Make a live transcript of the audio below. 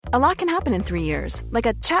A lot can happen in 3 years, like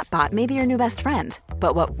a chatbot may be your new best friend.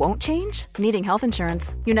 But what won't change? Needing health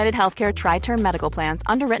insurance. United Healthcare Tri-Term Medical Plans,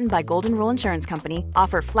 underwritten by Golden Rule Insurance Company,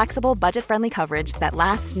 offer flexible, budget-friendly coverage that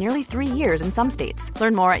lasts nearly 3 years in some states.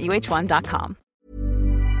 Learn more at uh1.com.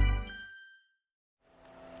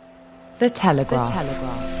 The Telegraph.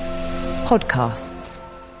 Podcasts.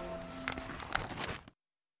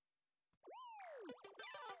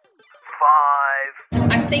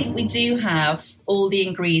 I think we do have all the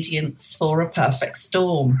ingredients for a perfect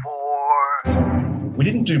storm. We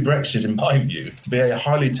didn't do Brexit, in my view, to be a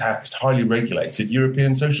highly taxed, highly regulated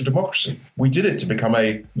European social democracy. We did it to become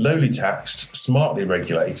a lowly taxed, smartly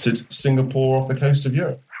regulated Singapore off the coast of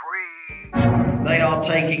Europe. They are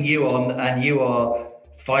taking you on and you are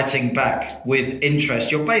fighting back with interest.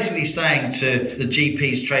 You're basically saying to the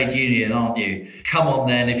GP's trade union, aren't you? Come on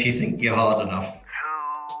then if you think you're hard enough.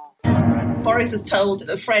 Boris has told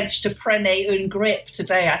the French to prenez une grippe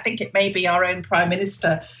today. I think it may be our own Prime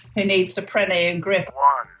Minister who needs to prenez une grippe.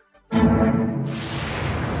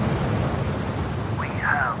 We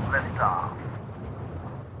have liftoff.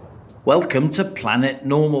 Welcome to Planet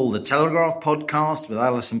Normal, the Telegraph podcast with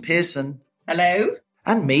Alison Pearson. Hello?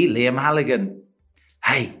 And me, Liam Halligan.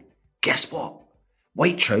 Hey, guess what?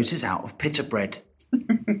 Waitrose is out of pita bread.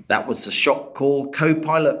 That was the shock call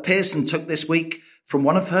co-pilot Pearson took this week from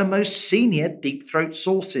one of her most senior deep throat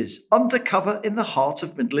sources, undercover in the heart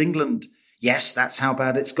of Middle England. Yes, that's how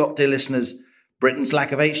bad it's got, dear listeners. Britain's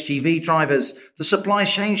lack of HGV drivers, the supply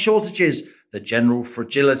chain shortages, the general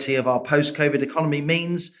fragility of our post-COVID economy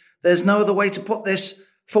means there's no other way to put this.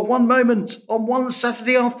 For one moment, on one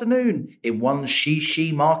Saturday afternoon, in one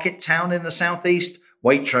she market town in the southeast,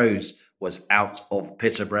 Waitrose was out of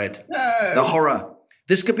pita bread. No. The horror.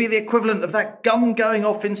 This could be the equivalent of that gun going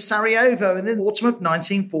off in Sarajevo in the autumn of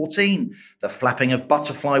 1914, the flapping of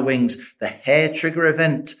butterfly wings, the hair trigger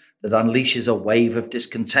event that unleashes a wave of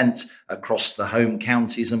discontent across the home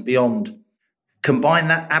counties and beyond. Combine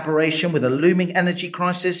that aberration with a looming energy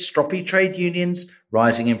crisis, stroppy trade unions,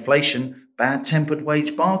 rising inflation, bad-tempered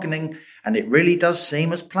wage bargaining, and it really does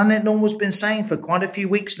seem, as Planet Normal's been saying for quite a few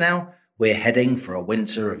weeks now, we're heading for a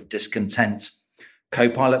winter of discontent.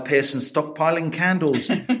 Co-pilot Pearson stockpiling candles.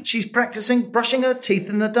 She's practicing brushing her teeth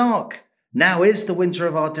in the dark. Now is the winter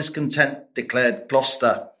of our discontent, declared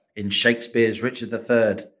Gloucester in Shakespeare's Richard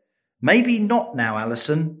III. Maybe not now,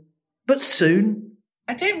 Alison, but soon.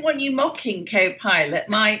 I don't want you mocking co-pilot.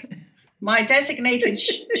 My designated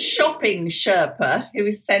shopping Sherpa, who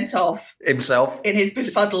is sent off Himself. in his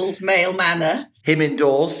befuddled male manner. Him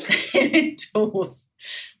indoors.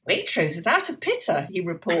 Waitrose is out of pita, he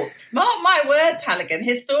reports. Mark my words, Halligan,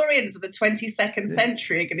 historians of the 22nd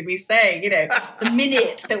century are going to be saying, the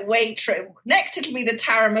minute that Waitrose... Next it'll be the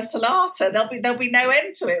Tara Masalata. There'll be no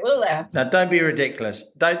end to it, will there? Now, don't be ridiculous.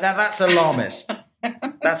 That's alarmist.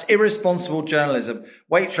 That's irresponsible journalism.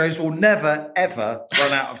 Waitrose will never, ever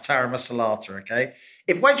run out of Tara Masalata, okay?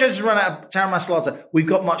 If Waitrose has run out of Tara Masalata, we've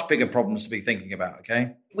got much bigger problems to be thinking about,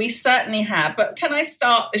 okay? We certainly have. But can I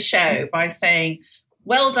start the show by saying...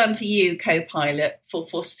 well done to you, co-pilot, for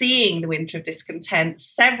foreseeing the winter of discontent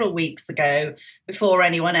several weeks ago before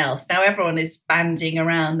anyone else. Now everyone is banding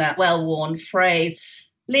around that well-worn phrase.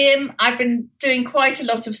 Liam, I've been doing quite a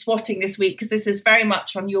lot of swatting this week because this is very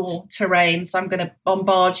much on your terrain, so I'm going to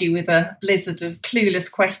bombard you with a blizzard of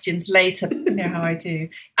clueless questions later. You know how I do.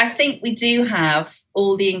 I think we do have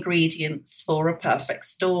all the ingredients for a perfect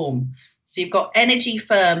storm. So you've got energy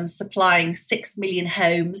firms supplying 6 million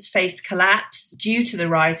homes face collapse due to the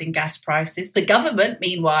rising gas prices. The government,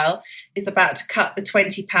 meanwhile, is about to cut the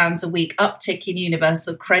 £20 a week uptick in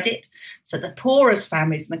universal credit. So the poorest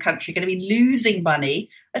families in the country are going to be losing money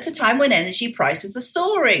at a time when energy prices are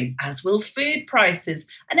soaring, as will food prices.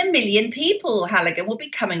 And 1 million people, Halligan, will be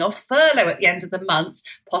coming off furlough at the end of the month,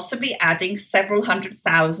 possibly adding several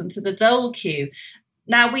 100,000 to the dole queue.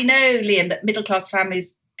 Now, we know, Liam, that middle-class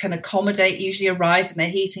families can accommodate usually a rise in their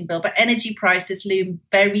heating bill, but energy prices loom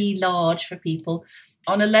very large for people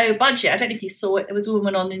on a low budget. I don't know if you saw it. There was a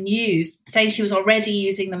woman on the news saying she was already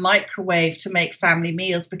using the microwave to make family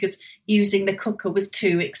meals because using the cooker was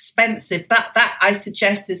too expensive. That I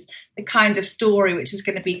suggest is the kind of story which is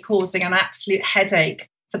going to be causing an absolute headache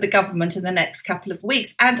for the government in the next couple of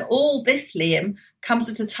weeks. And all this, Liam, comes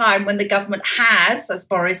at a time when the government has, as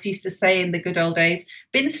Boris used to say in the good old days,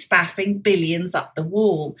 been spaffing billions up the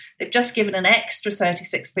wall. They've just given an extra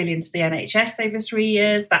 36 billion to the NHS over 3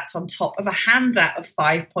 years. That's on top of a handout of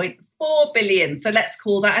 5.4 billion. So let's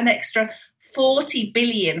call that an extra 40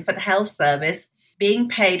 billion for the health service being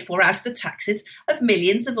paid for out of the taxes of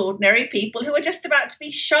millions of ordinary people who are just about to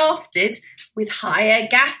be shafted with higher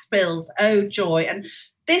gas bills. Oh, joy. And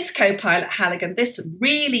This co-pilot, Halligan, this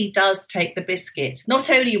really does take the biscuit. Not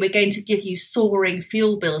only are we going to give you soaring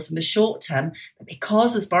fuel bills in the short term, but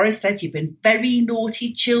because, as Boris said, you've been very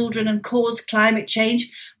naughty children and caused climate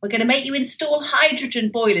change, we're going to make you install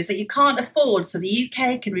hydrogen boilers that you can't afford so the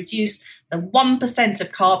UK can reduce the 1%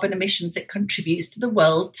 of carbon emissions it contributes to the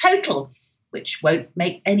world total, which won't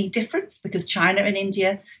make any difference because China and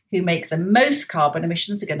India, who make the most carbon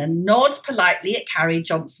emissions, are going to nod politely at Carrie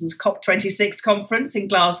Johnson's COP26 conference in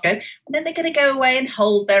Glasgow, and then they're going to go away and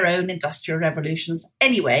hold their own industrial revolutions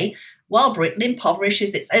anyway, while Britain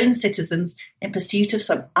impoverishes its own citizens in pursuit of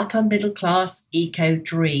some upper middle class eco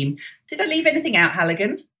dream. Did I leave anything out,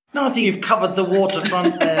 Halligan? No, I think you've covered the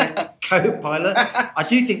waterfront there, co-pilot. I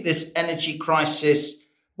do think this energy crisis,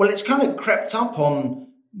 well, it's kind of crept up on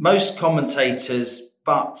most commentators,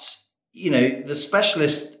 but, the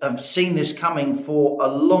specialists have seen this coming for a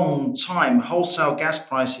long time. Wholesale gas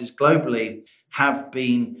prices globally have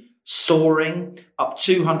been soaring, up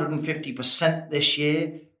 250% this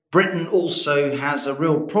year. Britain also has a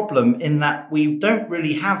real problem in that we don't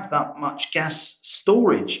really have that much gas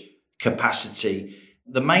storage capacity.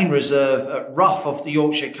 The main reserve at Rough off the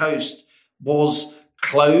Yorkshire coast was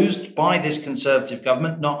closed by this Conservative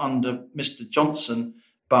government, not under Mr. Johnson,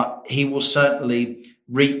 but he will certainly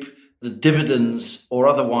reap the dividends or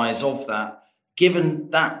otherwise of that, given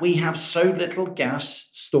that we have so little gas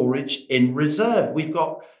storage in reserve. We've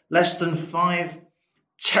got less than 5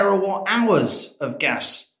 terawatt hours of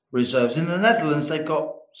gas reserves. In the Netherlands, they've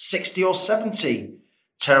got 60 or 70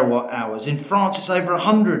 terawatt hours. In France, it's over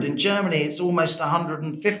 100. In Germany, it's almost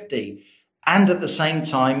 150. And at the same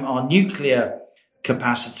time, our nuclear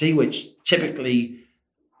capacity, which typically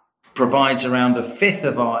provides around a fifth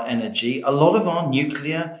of our energy, a lot of our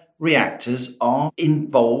nuclear reactors are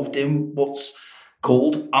involved in what's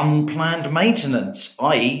called unplanned maintenance,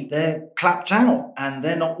 i.e. they're clapped out and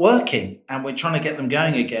they're not working and we're trying to get them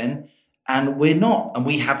going again and we're not, and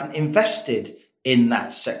we haven't invested in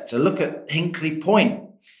that sector. Look at Hinkley Point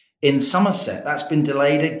in Somerset. That's been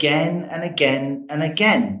delayed again and again and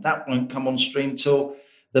again. That won't come on stream till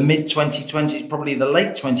the mid-2020s, probably the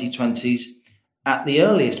late 2020s at the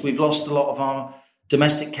earliest. We've lost a lot of our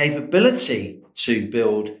domestic capability to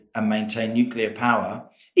build and maintain nuclear power,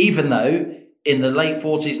 even though in the late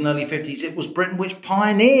 40s and early 50s, it was Britain which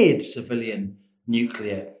pioneered civilian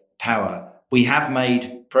nuclear power. We have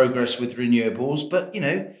made progress with renewables, but,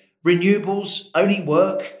 renewables only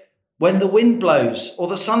work when the wind blows or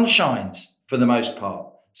the sun shines for the most part.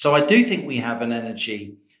 So I do think we have an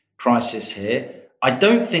energy crisis here. I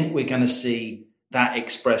don't think we're going to see that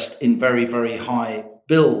expressed in very, very high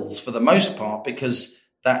bills for the most part, because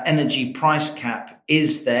that energy price cap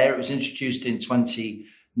is there. It was introduced in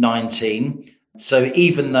 2019. So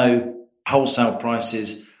even though wholesale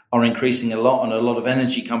prices are increasing a lot and a lot of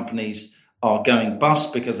energy companies are going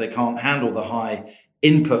bust because they can't handle the high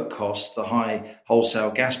input costs, the high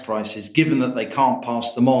wholesale gas prices, given that they can't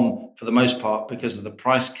pass them on for the most part because of the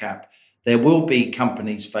price cap, there will be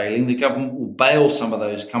companies failing. The government will bail some of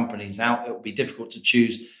those companies out. It will be difficult to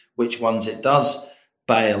choose which ones it does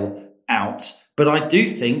bail out. But I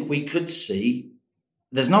do think we could see,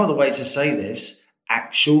 there's no other way to say this,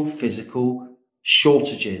 actual physical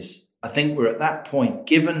shortages. I think we're at that point,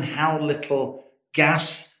 given how little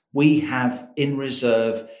gas we have in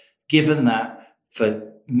reserve, given that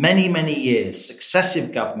for many, many years,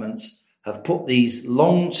 successive governments have put these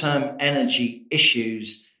long-term energy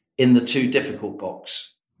issues in the too difficult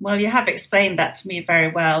box. Well, you have explained that to me very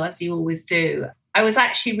well, as you always do. I was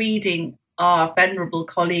actually reading our venerable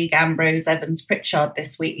colleague Ambrose Evans-Pritchard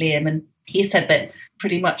this week, Liam, and he said that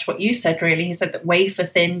pretty much what you said, really. He said that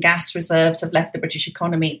wafer-thin gas reserves have left the British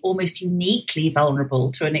economy almost uniquely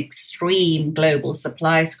vulnerable to an extreme global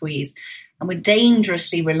supply squeeze, and we're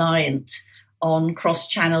dangerously reliant on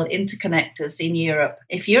cross-channel interconnectors in Europe.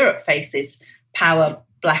 If Europe faces power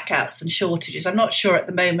blackouts and shortages, I'm not sure at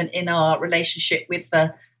the moment in our relationship with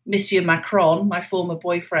Monsieur Macron, my former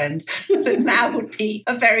boyfriend, that now would be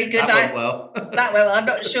a very good idea. That went well. I'm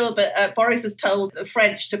not sure that Boris has told the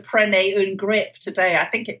French to prenez une grippe today. I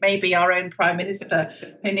think it may be our own Prime Minister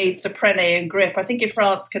who needs to prenez une grippe. I think if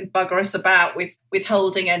France can bugger us about with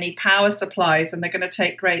withholding any power supplies, then they're going to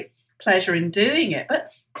take great pleasure in doing it.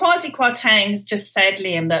 But Kwasi Kwarteng has just said,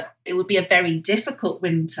 Liam, that it would be a very difficult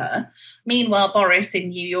winter. Meanwhile, Boris in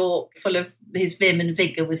New York, full of his vim and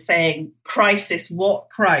vigour, was saying, crisis, what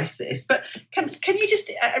crisis? But can you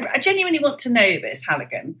just, I genuinely want to know this,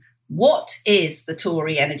 Halligan. What is the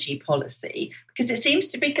Tory energy policy? because it seems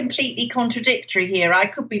to be completely contradictory here. I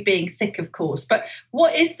could be being thick, of course, but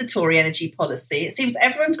what is the Tory energy policy? It seems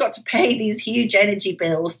everyone's got to pay these huge energy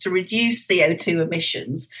bills to reduce CO2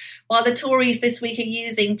 emissions, while the Tories this week are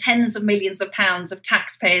using tens of millions of pounds of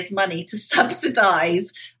taxpayers' money to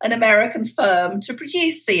subsidise an American firm to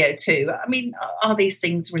produce CO2. I mean, are these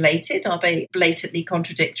things related? Are they blatantly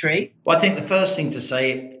contradictory? Well, I think the first thing to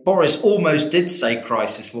say, Boris almost did say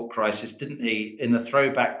crisis, what crisis, didn't he? In a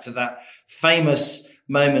throwback to that famous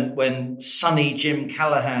moment when Sunny Jim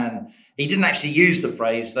Callaghan, he didn't actually use the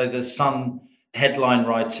phrase, though the Sun headline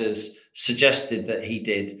writers suggested that he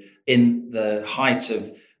did, in the height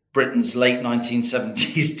of Britain's late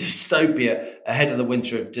 1970s dystopia ahead of the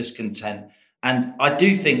winter of discontent. And I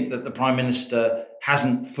do think that the Prime Minister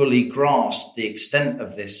hasn't fully grasped the extent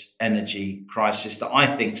of this energy crisis that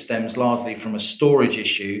I think stems largely from a storage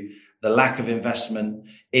issue, the lack of investment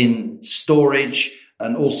in storage,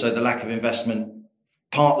 and also the lack of investment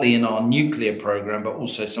partly in our nuclear programme, but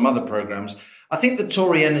also some other programmes. I think the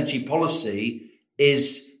Tory energy policy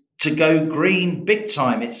is to go green big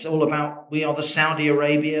time. It's all about, we are the Saudi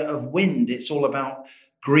Arabia of wind. It's all about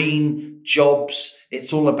green jobs.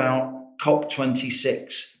 It's all about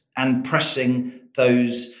COP26 and pressing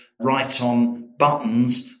those right on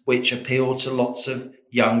buttons which appeal to lots of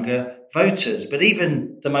younger voters. But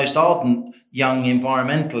even the most ardent young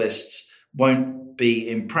environmentalists won't be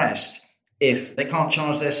impressed if they can't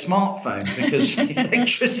charge their smartphone because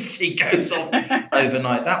electricity goes off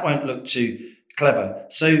overnight. That won't look too clever.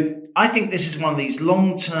 So I think this is one of these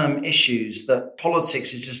long-term issues that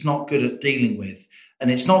politics is just not good at dealing with. And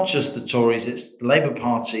it's not just the Tories, it's the Labour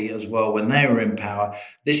Party as well when they were in power.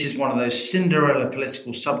 This is one of those Cinderella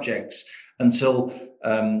political subjects until,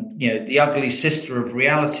 the ugly sister of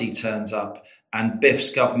reality turns up and biffs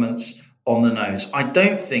governments on the nose. I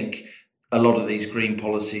don't think a lot of these green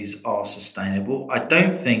policies are sustainable. I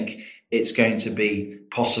don't think it's going to be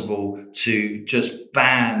possible to just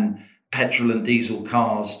ban petrol and diesel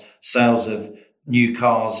cars, sales of new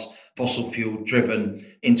cars, fossil fuel driven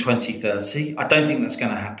in 2030. I don't think that's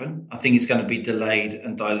going to happen. I think it's going to be delayed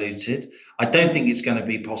and diluted. I don't think it's going to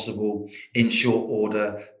be possible in short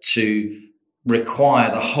order to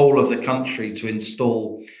require the whole of the country to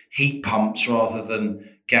install heat pumps rather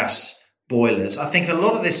than gas boilers. I think a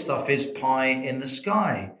lot of this stuff is pie in the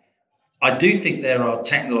sky. I do think there are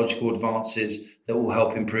technological advances that will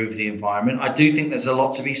help improve the environment. I do think there's a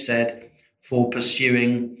lot to be said for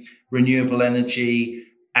pursuing renewable energy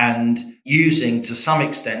and using, to some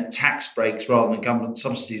extent, tax breaks rather than government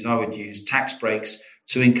subsidies. I would use tax breaks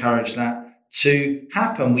to encourage that to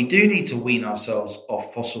happen. We do need to wean ourselves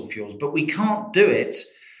off fossil fuels, but we can't do it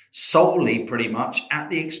solely pretty much at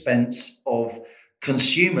the expense of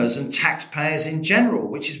consumers and taxpayers in general,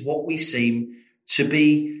 which is what we seem to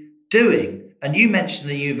be doing. And you mentioned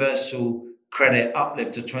the universal credit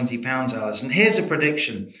uplift of £20, Alice. And here's a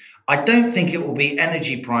prediction. I don't think it will be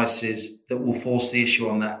energy prices that will force the issue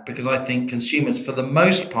on that, because I think consumers, for the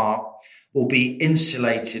most part, will be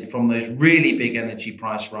insulated from those really big energy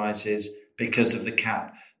price rises because of the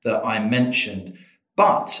cap that I mentioned.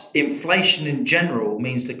 But inflation in general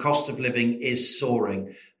means the cost of living is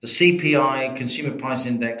soaring. The CPI, Consumer Price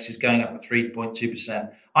Index, is going up at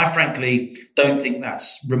 3.2%. I frankly don't think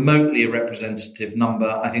that's remotely a representative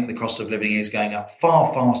number. I think the cost of living is going up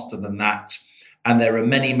far faster than that. And there are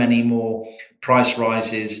many, many more price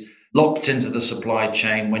rises locked into the supply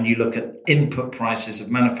chain when you look at input prices of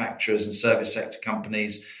manufacturers and service sector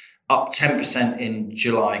companies, up 10% in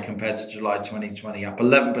July compared to July 2020, up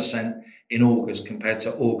 11% in August compared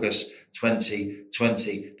to August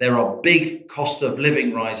 2020. There are big cost of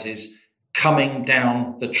living rises coming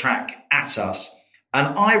down the track at us. And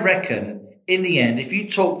I reckon in the end, if you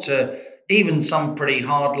talk to even some pretty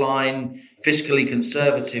hardline, fiscally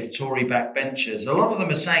conservative Tory backbenchers, a lot of them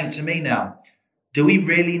are saying to me now, do we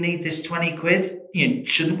really need this 20 quid?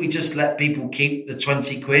 Shouldn't we just let people keep the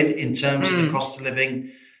 20 quid in terms of the cost of living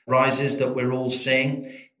rises that we're all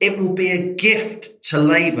seeing? It will be a gift to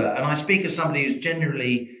Labour. And I speak as somebody who's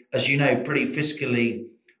generally, as you know, pretty fiscally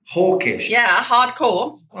hawkish. Yeah,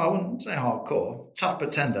 hardcore. Well, I wouldn't say hardcore, tough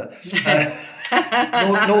but tender.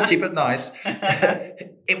 Naughty but nice.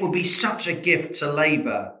 It would be such a gift to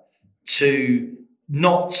Labour to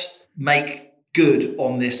not make good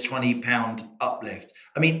on this £20 uplift.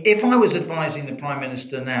 I mean, if I was advising the Prime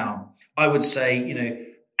Minister now, I would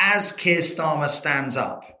say, as Keir Starmer stands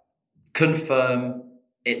up, confirm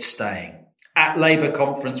it's staying. At Labour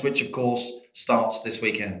conference, which of course starts this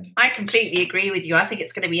weekend. I completely agree with you. I think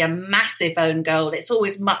it's going to be a massive own goal. It's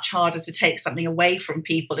always much harder to take something away from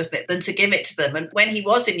people, isn't it, than to give it to them. And when he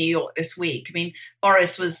was in New York this week, I mean,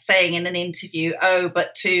 Boris was saying in an interview,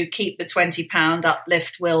 but to keep the £20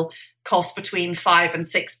 uplift will cost between 5 and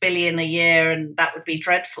 6 billion a year, and that would be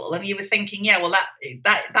dreadful. And you were thinking, yeah, well,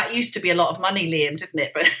 that used to be a lot of money, Liam, didn't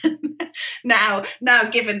it? But now,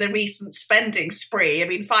 given the recent spending spree, I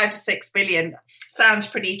mean, 5 to 6 billion sounds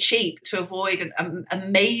pretty cheap to avoid a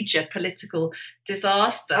major political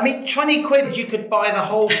disaster. I mean, 20 quid, you could buy the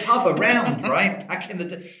whole pub around, right? Back in the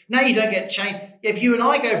day. Now you don't get change. If you and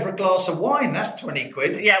I go for a glass of wine, that's 20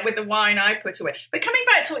 quid. Yeah, with the wine I put away. But coming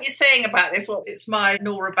back to what you're saying about this, well, it's my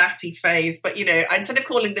Nora Batty phase, but, instead of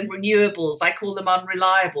calling them renewables, I call them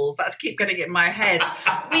unreliables. That's keep getting it in my head.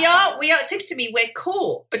 We are, it seems to me we're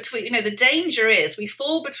caught between, the danger is we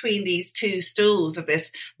fall between these two stools of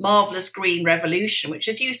this marvellous green revolution, which,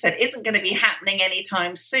 as you said, isn't going to be happening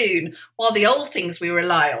anytime soon, while the old things we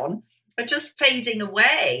rely on are just fading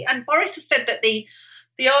away. And Boris has said that the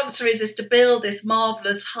answer is to build this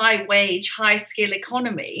marvellous high-wage, high-skill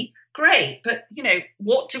economy. Great, but,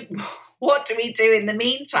 what do we do in the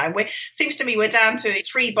meantime? Seems to me we're down to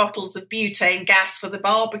 3 bottles of butane gas for the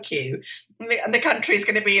barbecue. And the country is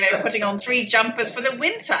going to be, putting on 3 jumpers for the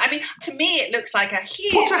winter. I mean, to me, it looks like a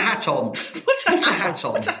huge... Put a hat on. Put a hat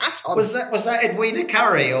on. Was that Edwina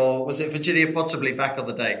Currie or was it Virginia Potterley back on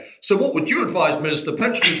the day? So what would you advise, Minister?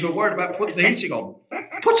 Pensioners who are worried about putting the heating on.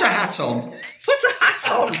 Put a hat on. Put a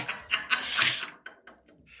hat on.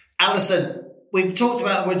 Alison, we've talked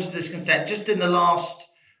about the winter discontent just in the last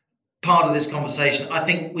part of this conversation. I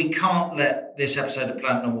think we can't let this episode of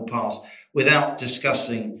Planet Normal pass without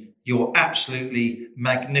discussing your absolutely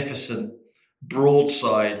magnificent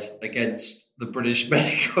broadside against the British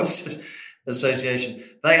Medical Association.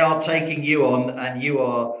 They are taking you on and you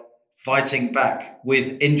are fighting back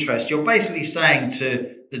with interest. You're basically saying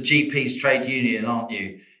to the GPs trade union, aren't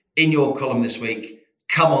you, in your column this week,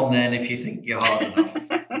 come on then if you think you're hard enough.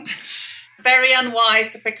 Very unwise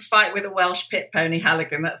to pick a fight with a Welsh pit pony,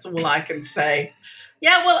 Halligan. That's all I can say.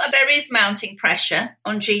 Yeah, well, there is mounting pressure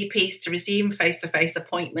on GPs to resume face-to-face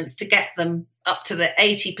appointments to get them up to the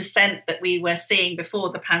 80% that we were seeing before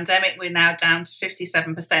the pandemic. We're now down to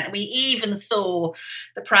 57%. And we even saw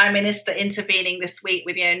the Prime Minister intervening this week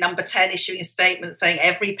with, Number 10 issuing a statement saying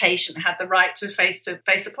every patient had the right to a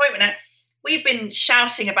face-to-face appointment. Now, we've been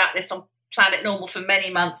shouting about this on Planet Normal for many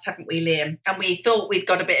months, haven't we, Liam? And we thought we'd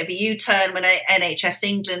got a bit of a U-turn when NHS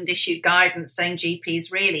England issued guidance saying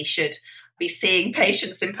GPs really should be seeing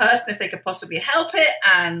patients in person if they could possibly help it,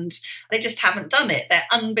 and they just haven't done it. They're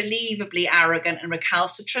unbelievably arrogant and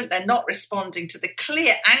recalcitrant. They're not responding to the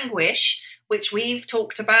clear anguish which we've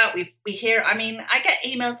talked about. We hear, I mean, I get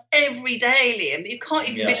emails every day, Liam. You can't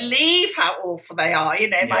even believe how awful they are.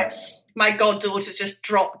 My goddaughter's just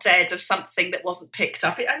dropped dead of something that wasn't picked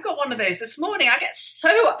up. I've got one of those this morning. I get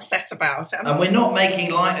so upset about it. We're not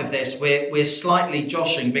making light of this. We're slightly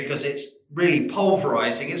joshing because it's really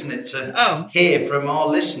pulverising, isn't it, to hear from our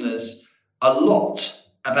listeners a lot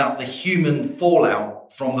about the human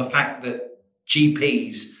fallout from the fact that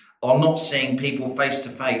GPs are not seeing people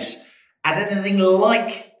face-to-face at anything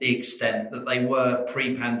like the extent that they were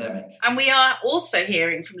pre-pandemic. And we are also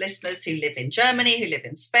hearing from listeners who live in Germany, who live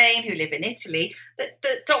in Spain, who live in Italy, that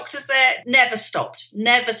doctors there never stopped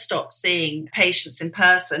seeing patients in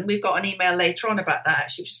person. We've got an email later on about that,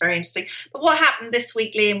 actually, which is very interesting. But what happened this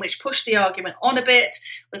week, Liam, which pushed the argument on a bit,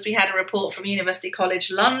 was we had a report from University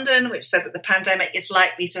College London, which said that the pandemic is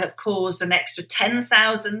likely to have caused an extra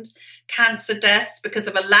 10,000 cancer deaths because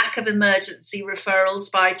of a lack of emergency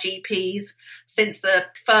referrals by GPs since the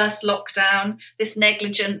first lockdown. This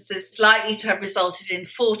negligence is likely to have resulted in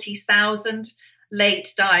 40,000 late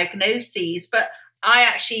diagnoses. But I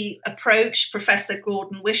actually approached Professor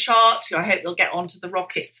Gordon Wishart, who I hope will get onto the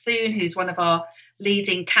rocket soon, who's one of our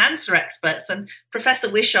leading cancer experts. And Professor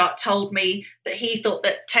Wishart told me that he thought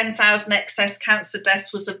that 10,000 excess cancer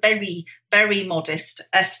deaths was a very, very modest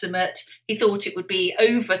estimate. He thought it would be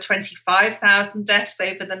over 25,000 deaths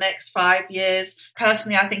over the next 5 years.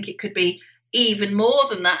 Personally, I think it could be even more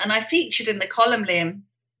than that. And I featured in the column, Liam,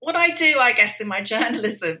 what I do, I guess, in my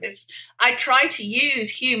journalism is I try to use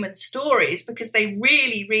human stories because they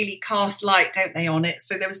really, really cast light, don't they, on it?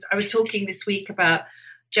 So I was talking this week about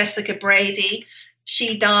Jessica Brady.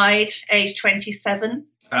 She died aged 27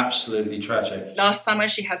 Absolutely tragic. Last summer,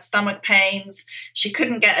 she had stomach pains. She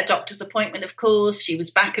couldn't get a doctor's appointment, of course. She was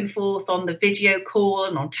back and forth on the video call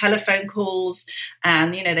and on telephone calls.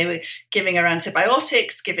 And, they were giving her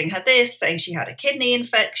antibiotics, giving her this, saying she had a kidney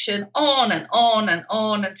infection, on and on and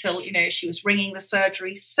on until, she was ringing the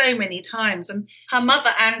surgery so many times. And her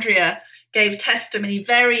mother, Andrea, gave testimony,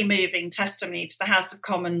 very moving testimony to the House of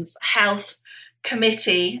Commons Health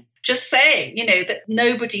Committee, just saying, that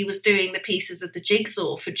nobody was doing the pieces of the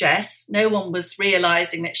jigsaw for Jess. No one was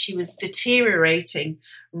realising that she was deteriorating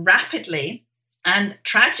rapidly. And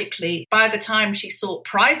tragically, by the time she sought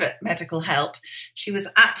private medical help, she was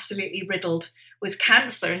absolutely riddled with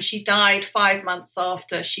cancer. And she died 5 months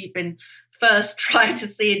after she'd been first tried to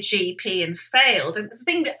see a GP and failed. And the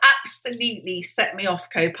thing that absolutely set me off,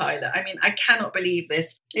 Co-Pilot, I cannot believe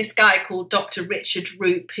this. This guy called Dr. Richard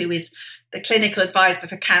Roop, who is the clinical advisor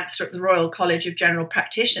for cancer at the Royal College of General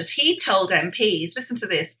Practitioners, he told MPs, listen to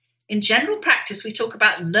this, in general practice, we talk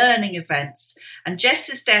about learning events, and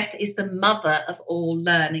Jess's death is the mother of all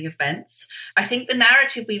learning events. I think the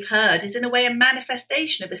narrative we've heard is in a way a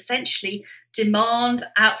manifestation of essentially demand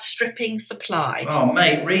outstripping supply. Oh,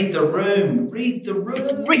 mate, read the room. Read the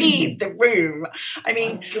room. Read the room.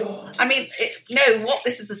 God. What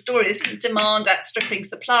this is a story. This isn't demand outstripping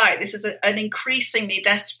supply. This is an increasingly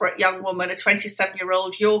desperate young woman, a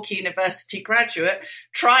 27-year-old York University graduate,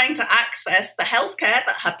 trying to access the healthcare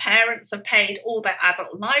that her parents have paid all their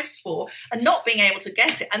adult lives for and not being able to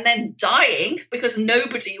get it, and then dying because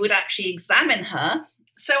nobody would actually examine her.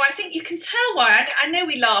 So I think you can tell why. I know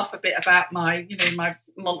we laugh a bit about my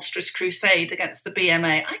monstrous crusade against the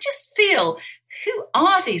BMA. I just feel, who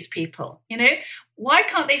are these people? Why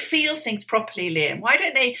can't they feel things properly, Liam? Why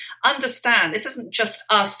don't they understand? This isn't just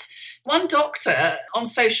us. One doctor on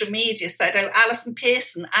social media said, Alison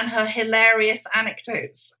Pearson and her hilarious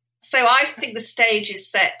anecdotes. So I think the stage is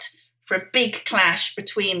set for a big clash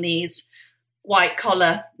between these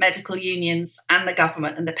white-collar medical unions and the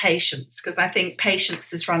government and the patients, because I think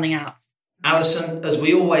patience is running out. Alison, as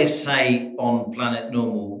we always say on Planet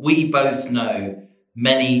Normal, we both know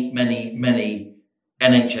many, many, many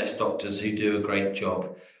NHS doctors who do a great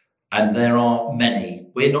job. And there are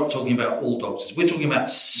many. We're not talking about all doctors. We're talking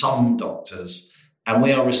about some doctors. And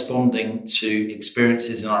we are responding to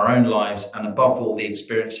experiences in our own lives and above all the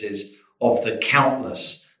experiences of the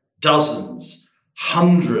countless, dozens,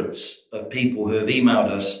 hundreds of people who have emailed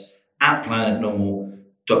us at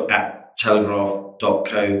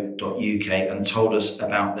planetnormal@telegraph.co.uk and told us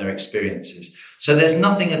about their experiences. So there's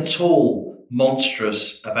nothing at all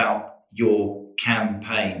monstrous about your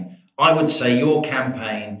campaign. I would say your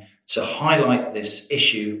campaign to highlight this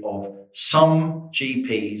issue of some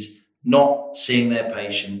GPs not seeing their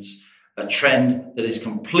patients, a trend that is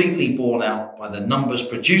completely borne out by the numbers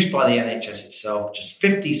produced by the NHS itself. Just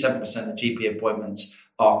 57% of GP appointments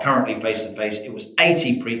are currently face-to-face. It was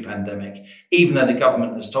 80 pre-pandemic, even though the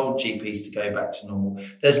government has told GPs to go back to normal.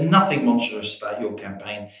 There's nothing monstrous about your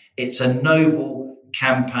campaign. It's a noble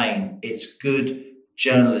campaign. It's good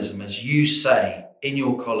journalism. As you say in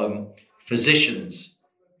your column, physicians,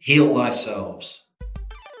 heal thyselves.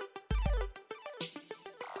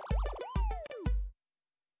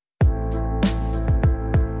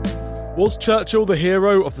 Was Churchill the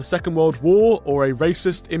hero of the Second World War or a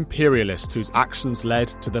racist imperialist whose actions led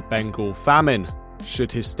to the Bengal famine?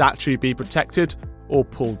 Should his statue be protected or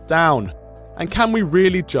pulled down? And can we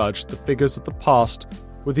really judge the figures of the past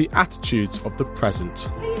with the attitudes of the present?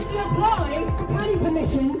 Please do apply for planning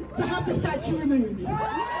permission to have the statue removed.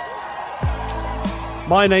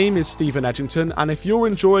 My name is Stephen Edgington, and if you're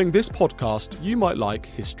enjoying this podcast, you might like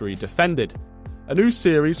History Defended, a new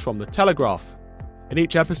series from The Telegraph. In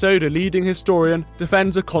each episode, a leading historian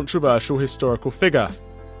defends a controversial historical figure.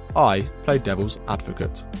 I play devil's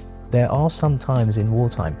advocate. There are some times in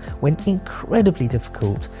wartime when incredibly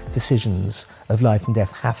difficult decisions of life and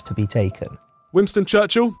death have to be taken. Winston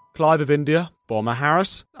Churchill, Clive of India, Bomber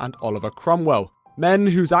Harris, and Oliver Cromwell. Men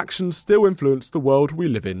whose actions still influence the world we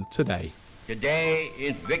live in today. Today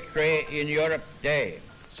is Victory in Europe Day.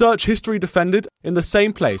 Search History Defended in the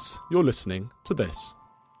same place you're listening to this.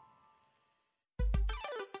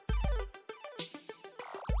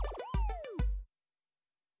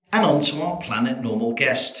 And on to our Planet Normal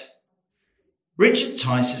guest. Richard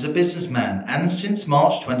Tice is a businessman, and since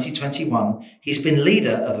March 2021, he's been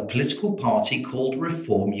leader of a political party called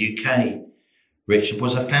Reform UK. Richard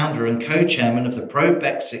was a founder and co-chairman of the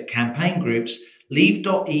pro-Brexit campaign groups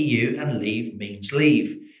Leave.eu and Leave Means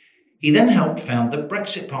Leave. He then helped found the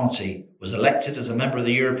Brexit Party, was elected as a member of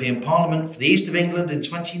the European Parliament for the East of England in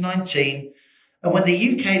 2019, and when the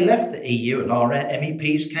UK left the EU and our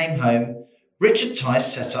MEPs came home, Richard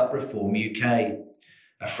Tice set up Reform UK.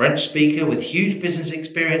 A French speaker with huge business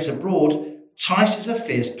experience abroad, Tice is a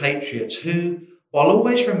fierce patriot who, while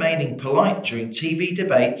always remaining polite during TV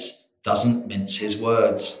debates, doesn't mince his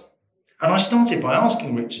words. And I started by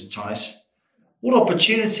asking Richard Tice what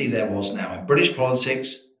opportunity there was now in British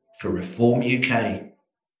politics for Reform UK.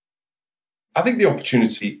 I think the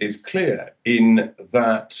opportunity is clear in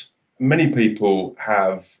that many people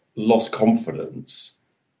have lost confidence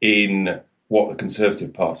in what the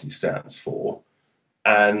Conservative Party stands for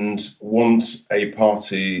and want a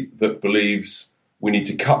party that believes we need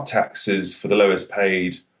to cut taxes for the lowest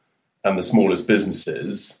paid and the smallest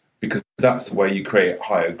businesses, because that's the way you create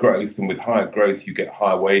higher growth. And with higher growth, you get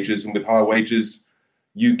higher wages. And with higher wages,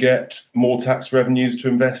 you get more tax revenues to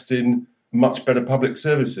invest in much better public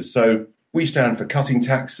services. So we stand for cutting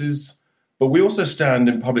taxes, but we also stand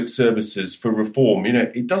in public services for reform. You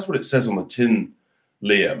know, it does what it says on the tin,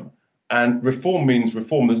 Liam. And reform means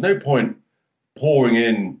reform. There's no point pouring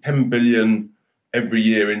in 10 billion every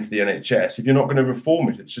year into the NHS if you're not going to reform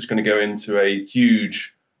it. It's just going to go into a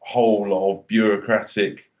huge hole of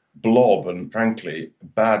bureaucratic blob and, frankly,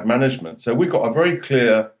 bad management. So we've got a very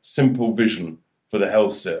clear, simple vision for the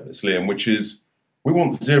health service, Liam, which is we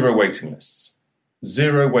want zero waiting lists.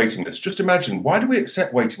 Zero waiting lists. Just imagine, why do we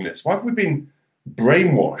accept waiting lists? Why have we been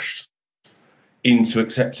brainwashed into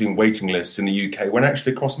accepting waiting lists in the UK when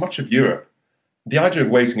actually across much of Europe, the idea of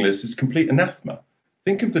waiting lists is complete anathema?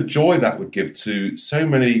 Think of the joy that would give to so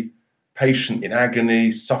many patients in agony,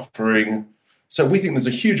 suffering. So we think there's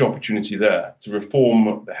a huge opportunity there to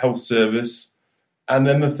reform the health service. And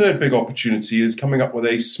then the third big opportunity is coming up with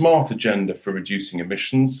a smart agenda for reducing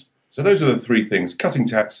emissions. So those are the three things: cutting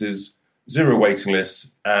taxes, zero waiting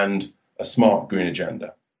lists, and a smart green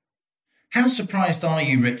agenda. How surprised are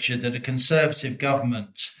you, Richard, that a Conservative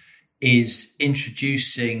government is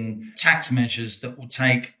introducing tax measures that will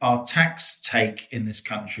take our tax take in this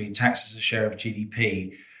country, tax as a share of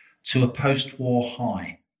GDP, to a post-war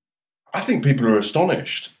high? I think people are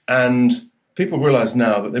astonished, and people realise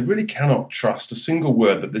now that they really cannot trust a single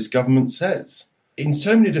word that this government says. In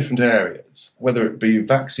so many different areas, whether it be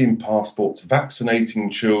vaccine passports, vaccinating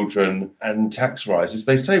children, and tax rises,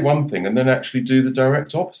 they say one thing and then actually do the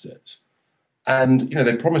direct opposite. And, you know,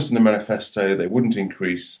 they promised in the manifesto they wouldn't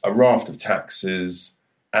increase a raft of taxes,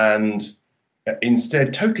 and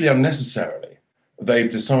instead, totally unnecessarily,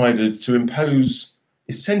 they've decided to impose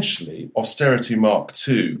essentially austerity Mark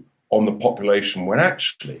II on the population, when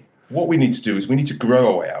actually what we need to do is we need to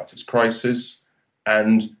grow our way out of this crisis.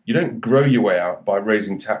 And you don't grow your way out by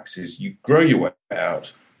raising taxes. You grow your way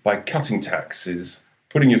out by cutting taxes,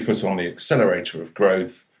 putting your foot on the accelerator of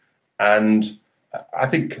growth. And I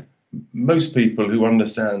think most people who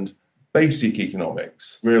understand basic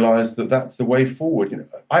economics realise that that's the way forward. You know,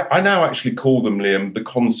 I now actually call them, Liam, the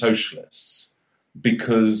con-socialists,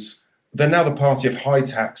 because they're now the party of high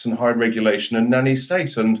tax and high regulation and nanny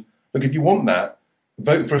state. And look, if you want that,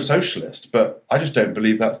 vote for a socialist. But I just don't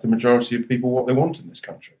believe that's the majority of people what they want in this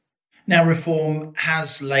country. Now, Reform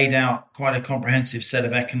has laid out quite a comprehensive set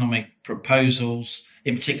of economic proposals.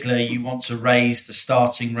 In particular, you want to raise the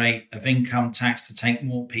starting rate of income tax to take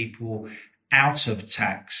more people out of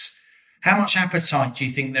tax. How much appetite do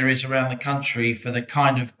you think there is around the country for the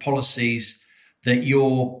kind of policies that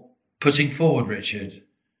you're putting forward, Richard?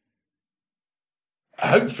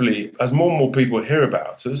 Hopefully, as more and more people hear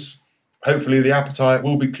about us, hopefully the appetite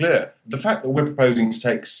will be clear. The fact that we're proposing to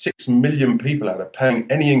take 6 million people out of paying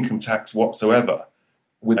any income tax whatsoever,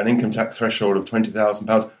 with an income tax threshold of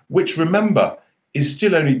 £20,000, which, remember, is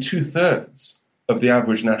still only 2/3 of the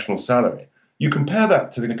average national salary. You compare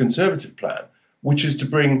that to the Conservative plan, which is to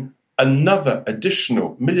bring another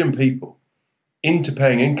additional million people into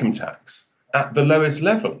paying income tax at the lowest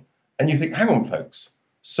level. And you think, hang on, folks,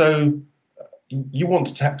 so you want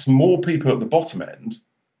to tax more people at the bottom end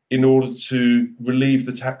in order to relieve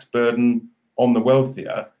the tax burden on the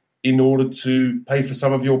wealthier, in order to pay for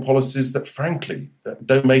some of your policies that, frankly,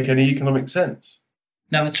 don't make any economic sense.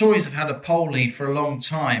 Now, the Tories have had a poll lead for a long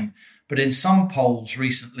time, but in some polls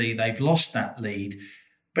recently, they've lost that lead.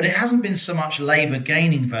 But it hasn't been so much Labour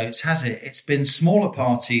gaining votes, has it? It's been smaller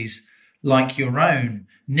parties like your own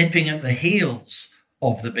nipping at the heels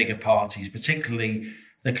of the bigger parties, particularly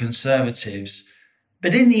the Conservatives.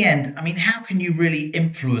 But in the end, I mean, how can you really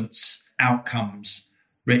influence outcomes,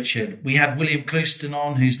 Richard? We had William Clouston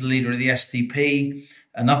on, who's the leader of the SDP,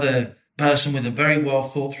 another person with a very well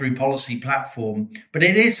thought through policy platform. But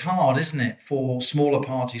it is hard, isn't it, for smaller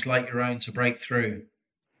parties like your own to break through?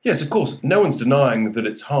 Yes, of course. No one's denying that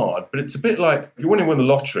it's hard, but it's a bit like if you want to win the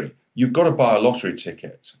lottery, you've got to buy a lottery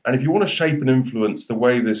ticket. And if you want to shape and influence the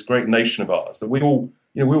way this great nation of ours that we all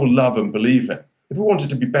love and believe in, if we want it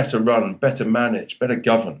to be better run, better managed, better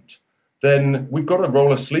governed, then we've got to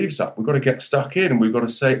roll our sleeves up. We've got to get stuck in, and we've got to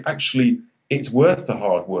say, actually, it's worth the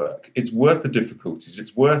hard work. It's worth the difficulties.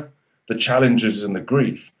 It's worth the challenges and the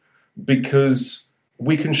grief, because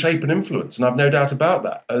we can shape and influence. And I've no doubt about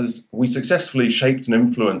that. As we successfully shaped and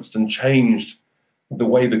influenced and changed the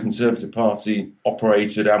way the Conservative Party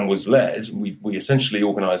operated and was led, we essentially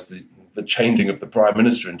organised the changing of the Prime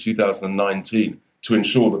Minister in 2019 to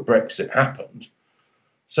ensure that Brexit happened.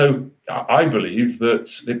 So I believe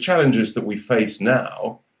that the challenges that we face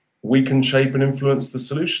now, we can shape and influence the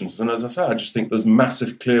solutions. And as I say, I just think there's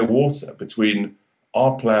massive clear water between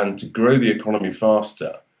our plan to grow the economy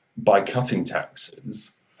faster by cutting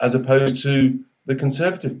taxes as opposed to the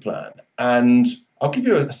Conservative plan. And I'll give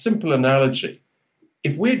you a simple analogy.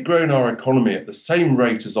 If we had grown our economy at the same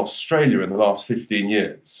rate as Australia in the last 15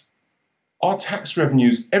 years, our tax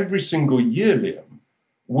revenues every single year, Liam,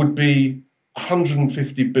 would be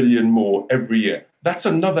 150 billion more every year. That's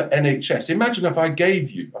another NHS. Imagine if I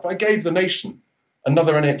gave the nation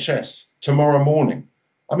another NHS tomorrow morning.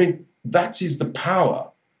 I mean, that is the power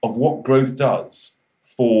of what growth does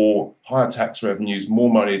for higher tax revenues,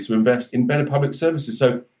 more money to invest in better public services.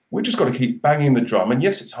 So we've just got to keep banging the drum. And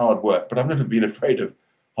yes, it's hard work, but I've never been afraid of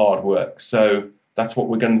hard work. So that's what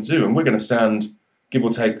we're going to do. And we're going to stand, give or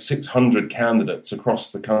take, 600 candidates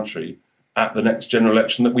across the country at the next general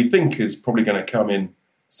election that we think is probably going to come in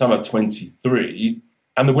summer 23.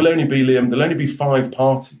 And there will only be, Liam, there'll only be 5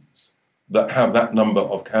 parties that have that number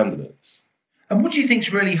of candidates. And what do you think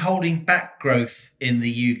is really holding back growth in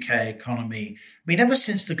the UK economy? I mean, ever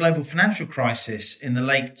since the global financial crisis in the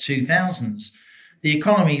late 2000s, the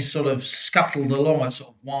economy's sort of scuttled along at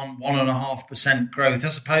sort of 1.5% growth,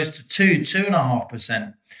 as opposed to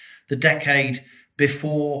 2.5% the decade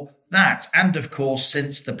before that. And of course,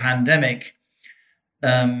 since the pandemic,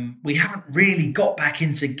 we haven't really got back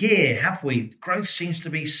into gear, have we? Growth seems to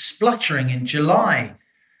be spluttering. In July,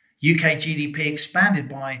 UK GDP expanded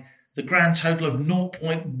by the grand total of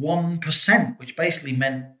 0.1%, which basically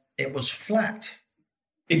meant it was flat.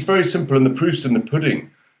 It's very simple, and the proof's in the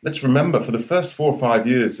pudding. Let's remember, for the first 4 or 5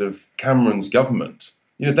 years of Cameron's government,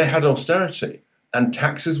 they had austerity, and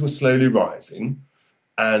taxes were slowly rising,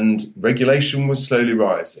 and regulation was slowly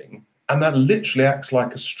rising, and that literally acts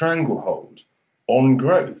like a stranglehold on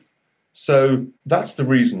growth. So that's the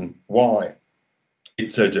reason why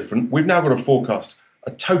it's so different. We've now got to forecast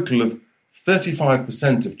a total of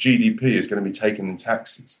 35% of GDP is going to be taken in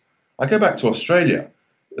taxes. I go back to Australia.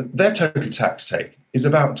 Their total tax take is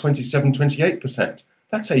about 27, 28%.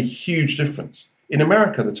 That's a huge difference. In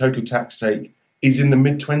America, the total tax take is in the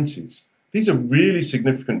mid-20s. These are really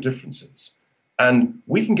significant differences. And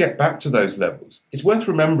we can get back to those levels. It's worth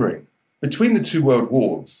remembering, between the 2 world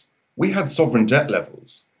wars, we had sovereign debt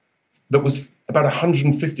levels that was about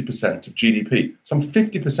 150% of GDP, some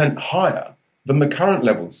 50% higher than the current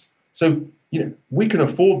levels. So, we can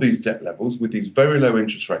afford these debt levels with these very low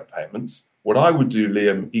interest rate payments. What I would do,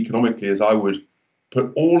 Liam, economically, is I would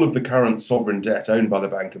put all of the current sovereign debt owned by the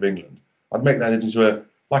Bank of England, I'd make that into a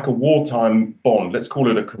wartime bond. Let's call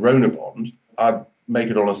it a Corona bond. I'd make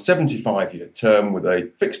it on a 75-year term with a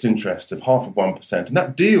fixed interest of 0.5%. And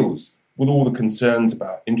that deals with all the concerns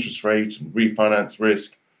about interest rate and refinance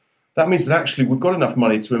risk. That means that actually we've got enough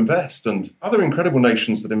money to invest. And other incredible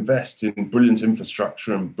nations that invest in brilliant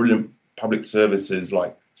infrastructure and brilliant public services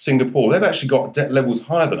like Singapore, they've actually got debt levels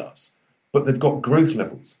higher than us, but they've got growth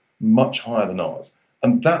levels much higher than ours.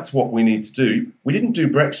 And that's what we need to do. We didn't do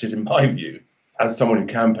Brexit, in my view, as someone who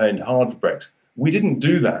campaigned hard for Brexit. We didn't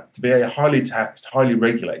do that to be a highly taxed, highly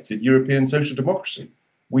regulated European social democracy.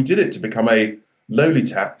 We did it to become a lowly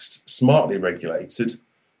taxed, smartly regulated,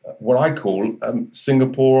 what I call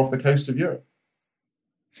Singapore off the coast of Europe.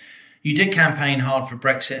 You did campaign hard for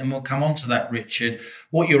Brexit, and we'll come on to that, Richard.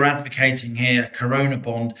 What you're advocating here, Corona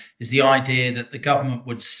bond, is the idea that the government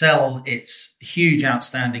would sell its huge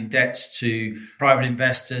outstanding debts to private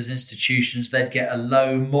investors, institutions. They'd get a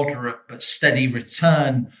low, moderate, but steady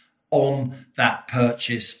return on that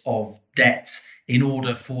purchase of debt in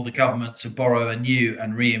order for the government to borrow anew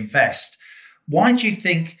and reinvest. Why do you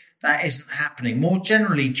think that isn't happening? More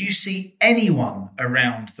generally, do you see anyone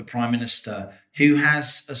around the Prime Minister who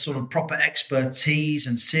has a sort of proper expertise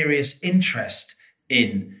and serious interest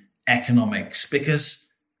in economics? Because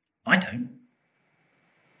I don't.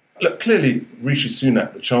 Look, clearly Rishi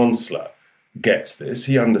Sunak, the Chancellor, gets this.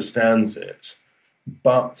 He understands it.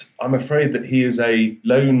 But I'm afraid that he is a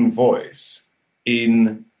lone voice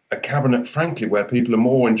in a cabinet, frankly, where people are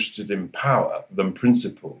more interested in power than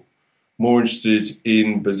principle. more interested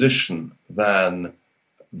in position than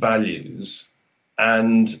values.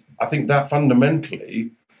 And I think that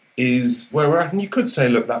fundamentally is where we're at. And you could say,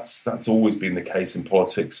 look, that's always been the case in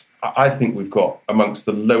politics. I think we've got amongst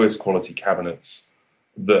the lowest quality cabinets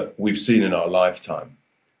that we've seen in our lifetime.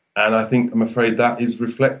 And I think, I'm afraid, that is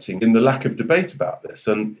reflecting in the lack of debate about this.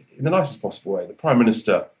 And in the nicest possible way, the Prime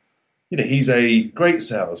Minister, he's a great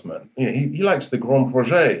salesman. He likes the grand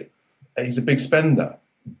projet. He's a big spender.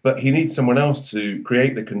 But he needs someone else to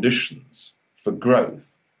create the conditions for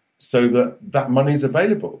growth so that money is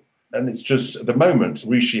available. And it's just, at the moment,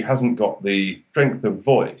 Rishi hasn't got the strength of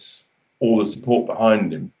voice or the support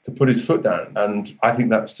behind him to put his foot down. And I think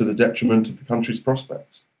that's to the detriment of the country's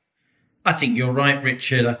prospects. I think you're right,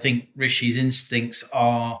 Richard. I think Rishi's instincts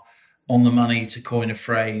are on the money, to coin a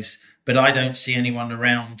phrase. But I don't see anyone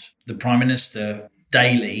around the Prime Minister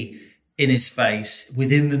daily in his face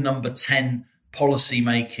within the number 10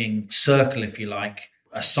 policy-making circle, if you like,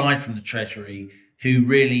 aside from the Treasury, who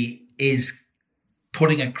really is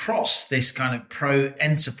putting across this kind of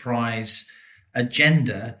pro-enterprise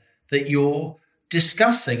agenda that you're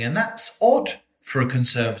discussing. And that's odd for a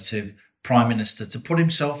Conservative Prime Minister to put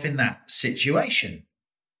himself in that situation.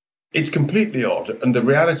 It's completely odd. And the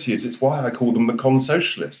reality is, it's why I call them the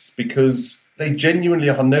con-socialists, because they genuinely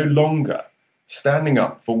are no longer standing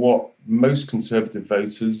up for what most Conservative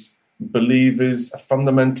voters believe is a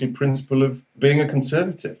fundamental principle of being a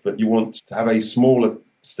Conservative. That you want to have a smaller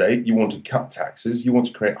state, you want to cut taxes, you want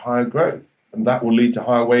to create higher growth. And that will lead to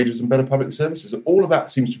higher wages and better public services. All of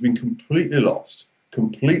that seems to have been completely lost,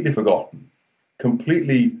 completely forgotten,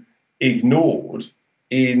 completely ignored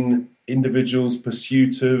in individuals'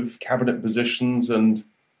 pursuit of cabinet positions, and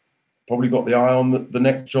probably got the eye on the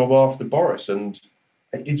next job after Boris. And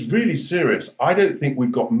it's really serious. I don't think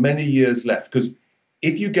we've got many years left, because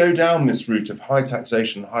if you go down this route of high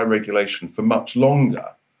taxation, high regulation for much longer,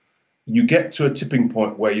 you get to a tipping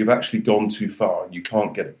point where you've actually gone too far and you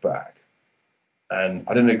can't get it back. And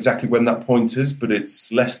I don't know exactly when that point is, but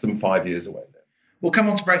it's less than 5 years away now. We'll come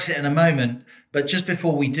on to Brexit in a moment, but just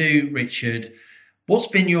before we do, Richard, what's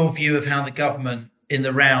been your view of how the government in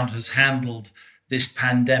the round has handled this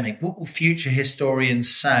pandemic? What will future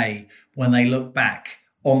historians say when they look back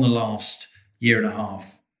on the last year and a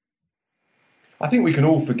half? I think we can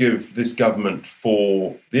all forgive this government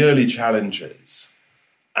for the early challenges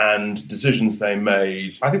and decisions they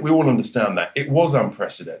made. I think we all understand that. It was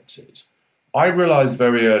unprecedented. I realised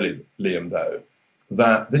very early, Liam, though,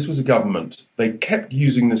 that this was a government, they kept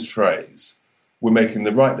using this phrase, we're making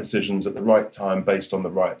the right decisions at the right time based on the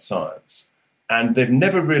right science. And they've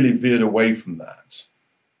never really veered away from that.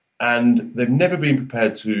 And they've never been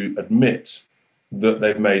prepared to admit that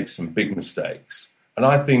they've made some big mistakes. And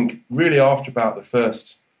I think really after about the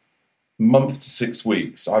first month to 6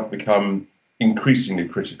 weeks, I've become increasingly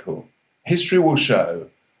critical. History will show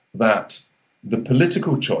that the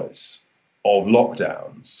political choice of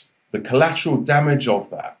lockdowns, the collateral damage of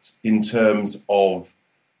that in terms of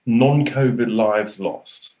non-COVID lives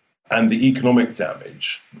lost and the economic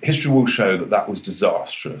damage, history will show that that was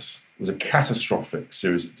disastrous. It was a catastrophic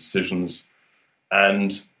series of decisions.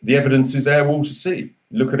 And the evidence is there all to see.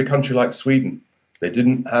 Look at a country like Sweden. They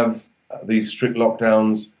didn't have these strict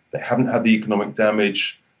lockdowns. They haven't had the economic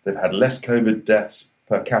damage. They've had less COVID deaths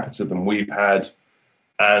per capita than we've had.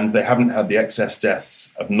 And they haven't had the excess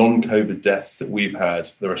deaths of non-COVID deaths that we've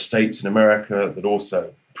had. There are states in America that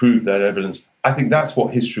also prove that evidence. I think that's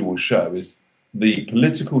what history will show, is the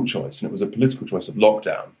political choice, and it was a political choice of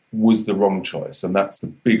lockdown, was the wrong choice. And that's the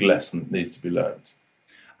big lesson that needs to be learned.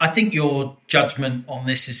 I think your judgment on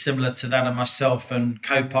this is similar to that of myself and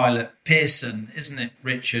co-pilot Pearson, isn't it,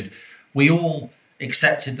 Richard? We all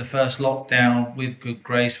accepted the first lockdown with good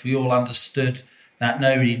grace. We all understood that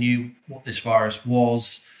nobody knew what this virus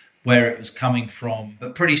was, where it was coming from.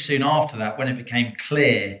 But pretty soon after that, when it became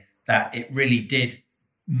clear that it really did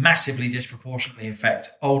massively disproportionately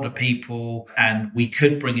affect older people and we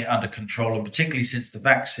could bring it under control, and particularly since the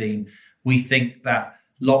vaccine, we think that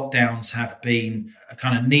lockdowns have been a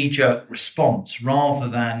kind of knee-jerk response rather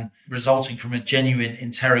than resulting from a genuine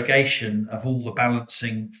interrogation of all the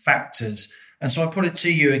balancing factors. And so I put it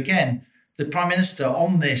to you again, the Prime Minister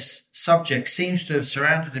on this subject seems to have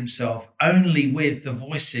surrounded himself only with the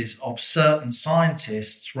voices of certain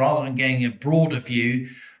scientists rather than getting a broader view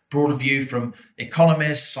from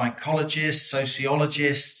economists, psychologists,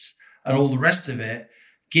 sociologists, and all the rest of it,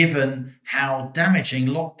 given how damaging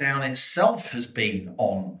lockdown itself has been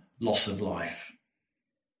on loss of life.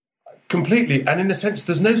 Completely. And in a sense,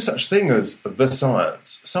 there's no such thing as the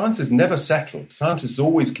science. Science is never settled. Scientists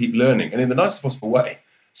always keep learning. And in the nicest possible way,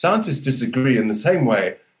 scientists disagree in the same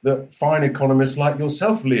way that fine economists like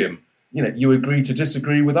yourself, Liam, you agree to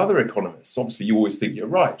disagree with other economists. Obviously, you always think you're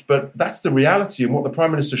right, but that's the reality. And what the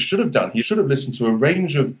Prime Minister should have done, he should have listened to a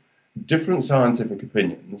range of different scientific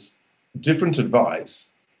opinions, different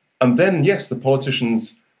advice, and then, yes, the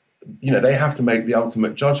politicians, they have to make the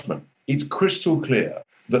ultimate judgment. It's crystal clear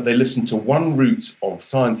that they listened to one route of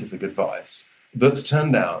scientific advice that's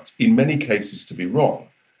turned out, in many cases, to be wrong.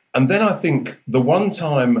 And then I think the one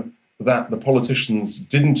time that the politicians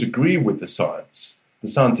didn't agree with the science, the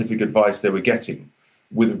scientific advice they were getting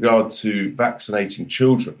with regard to vaccinating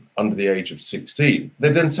children under the age of 16, they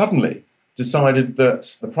then suddenly decided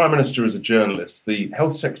that the Prime Minister is a journalist, the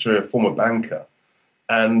Health Secretary a former banker,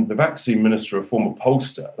 and the Vaccine Minister a former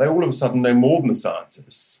pollster. They all of a sudden know more than the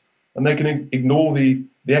scientists, and they can ignore the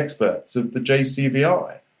experts of the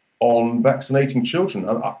JCVI on vaccinating children.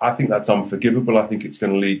 And I think that's unforgivable. I think it's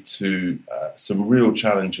going to lead to some real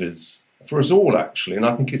challenges for us all, actually. And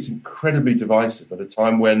I think it's incredibly divisive at a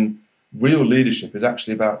time when real leadership is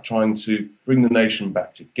actually about trying to bring the nation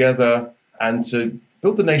back together and to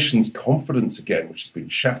build the nation's confidence again, which has been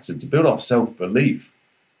shattered, to build our self-belief.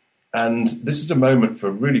 And this is a moment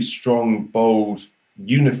for really strong, bold,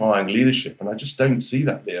 unifying leadership. And I just don't see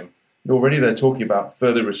that, Liam. Already they're talking about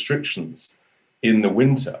further restrictions in the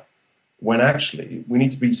winter, when actually we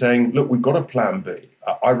need to be saying, look, we've got a plan B.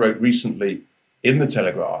 I wrote recently in the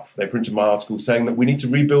Telegraph, they printed my article saying that we need to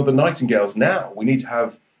rebuild the Nightingales now. We need to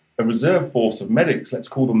have a reserve force of medics, let's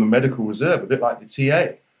call them the medical reserve, a bit like the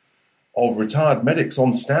TA, of retired medics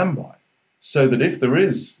on standby, so that if there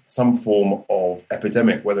is some form of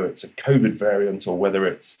epidemic, whether it's a COVID variant or whether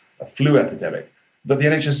it's a flu epidemic, that the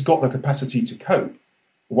NHS has got the capacity to cope,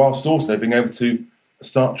 whilst also being able to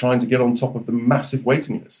start trying to get on top of the massive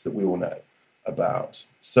waiting lists that we all know about.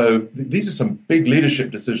 So these are some big leadership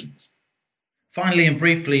decisions. Finally and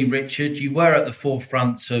briefly, Richard, you were at the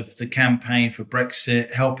forefront of the campaign for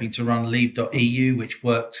Brexit, helping to run Leave.eu, which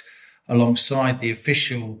worked alongside the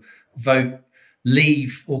official Vote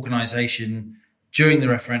Leave organisation during the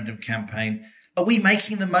referendum campaign. Are we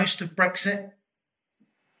making the most of Brexit?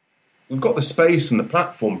 We've got the space and the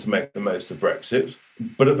platform to make the most of Brexit,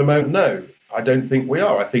 but at the moment, no, I don't think we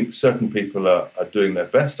are. I think certain people are doing their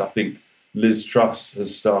best. I think Liz Truss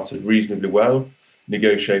has started reasonably well,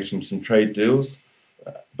 negotiating some trade deals.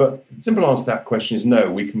 But the simple answer to that question is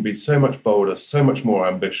no, we can be so much bolder, so much more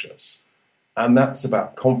ambitious. And that's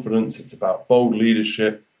about confidence, it's about bold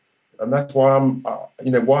leadership. And that's why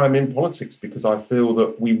I'm in politics, because I feel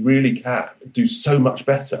that we really can do so much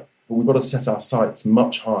better. But we've got to set our sights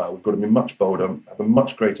much higher. We've got to be much bolder, have a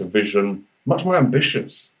much greater vision, much more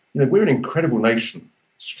ambitious. We're an incredible nation,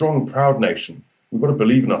 strong, proud nation. We've got to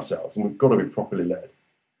believe in ourselves and we've got to be properly led.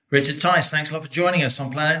 Richard Tice, thanks a lot for joining us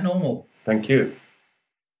on Planet Normal. Thank you.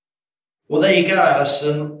 Well, there you go,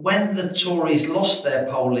 Alison. When the Tories lost their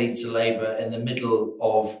poll lead to Labour in the middle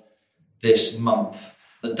of this month,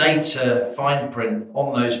 the data fine print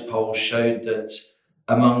on those polls showed that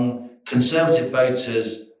among Conservative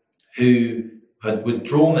voters who had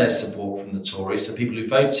withdrawn their support from the Tories, so people who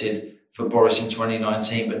voted for Boris in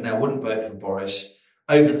 2019 but now wouldn't vote for Boris,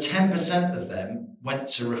 over 10% of them went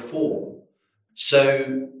to Reform.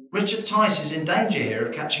 So Richard Tice is in danger here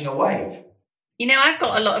of catching a wave. I've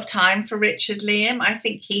got a lot of time for Richard, Liam. I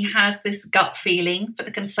think he has this gut feeling for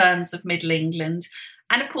the concerns of Middle England.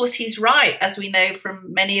 And of course, he's right, as we know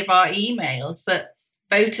from many of our emails, that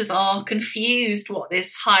voters are confused what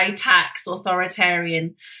this high tax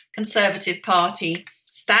authoritarian Conservative Party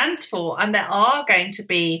stands for. And there are going to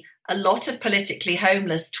be a lot of politically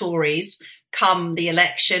homeless Tories come the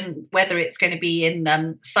election, whether it's going to be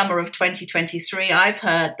in summer of 2023. I've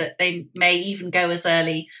heard that they may even go as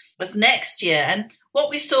early as next year. And what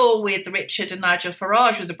we saw with Richard and Nigel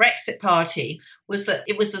Farage with the Brexit Party was that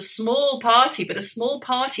it was a small party, but a small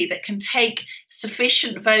party that can take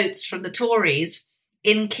sufficient votes from the Tories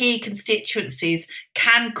in key constituencies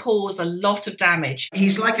can cause a lot of damage.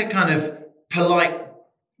 He's like a kind of polite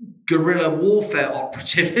guerrilla warfare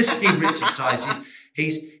operative, isn't he, Richard Tice?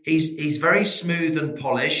 He's very smooth and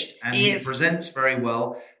polished, and he presents very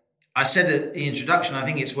well. I said at the introduction, I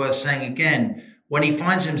think it's worth saying again, when he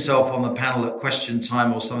finds himself on the panel at question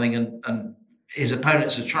time or something and his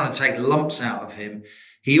opponents are trying to take lumps out of him,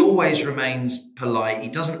 he always remains polite. He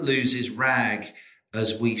doesn't lose his rag,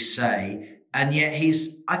 as we say. And yet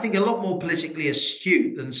he's, I think, a lot more politically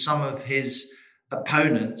astute than some of his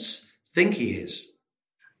opponents think he is.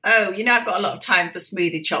 Oh, I've got a lot of time for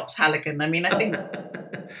smoothie chops, Halligan. I think...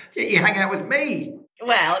 You hang out with me.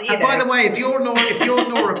 Well, by the way, if you're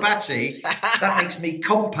Nora Batty, that makes me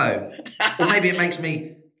Compo. Or maybe it makes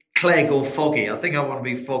me Clegg or Foggy. I think I want to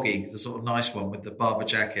be Foggy, the sort of nice one with the Barber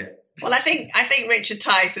jacket. Well, I think Richard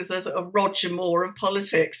Tice is a sort of Roger Moore of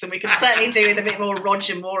politics, and we could certainly do with a bit more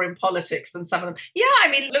Roger Moore in politics than some of them. Yeah, I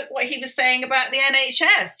mean, look what he was saying about the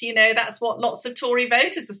NHS. You know, that's what lots of Tory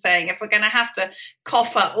voters are saying. If we're going to have to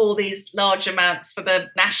cough up all these large amounts for the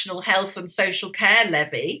National Health and Social Care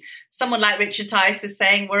Levy, someone like Richard Tice is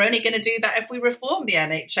saying we're only going to do that if we reform the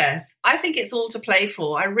NHS. I think it's all to play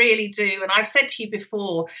for. I really do. And I've said to you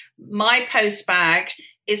before, my postbag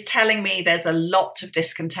is telling me there's a lot of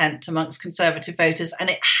discontent amongst Conservative voters, and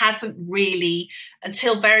it hasn't really,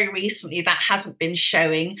 until very recently, that hasn't been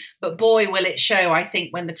showing. But boy, will it show, I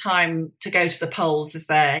think, when the time to go to the polls is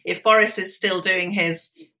there. If Boris is still doing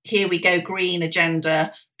his here we go green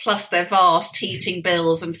agenda, plus their vast heating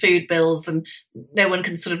bills and food bills, and no one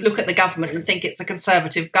can sort of look at the government and think it's a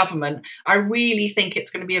Conservative government, I really think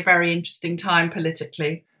it's going to be a very interesting time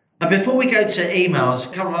politically. And before we go to emails,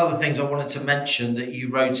 a couple of other things I wanted to mention that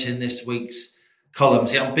you wrote in this week's column.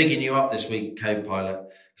 See, I'm bigging you up this week, Co-Pilot,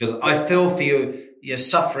 because I feel for you. You're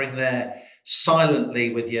suffering there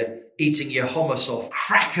silently with your eating your hummus off.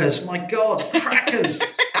 Crackers, my God, crackers.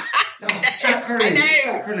 Oh,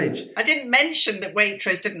 sacrilege. I didn't mention that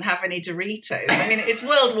Waitrose didn't have any Doritos. I mean, it's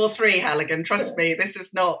World War III, Halligan. Trust me, this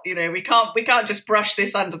is not, you know, we can't just brush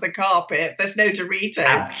this under the carpet. There's no Doritos.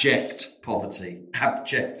 Abject poverty.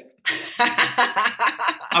 Abject.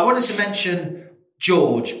 I wanted to mention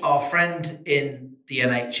George, our friend in the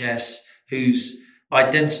NHS, whose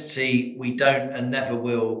identity we don't and never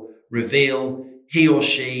will reveal. He or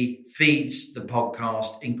she feeds the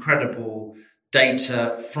podcast incredible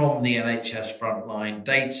data from the NHS frontline,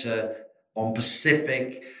 data on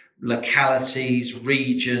Pacific localities,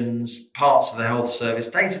 regions, parts of the health service,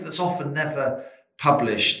 data that's often never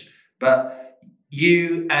published. But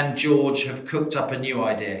you and George have cooked up a new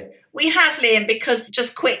idea. We have, Liam, because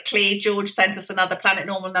just quickly, George sent us another Planet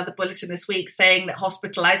Normal, another bulletin this week saying that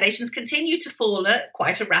hospitalisations continue to fall at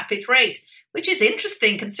quite a rapid rate, which is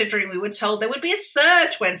interesting considering we were told there would be a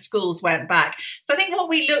surge when schools went back. So I think what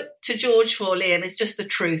we look to George for, Liam, is just the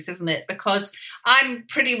truth, isn't it? Because I'm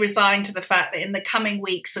pretty resigned to the fact that in the coming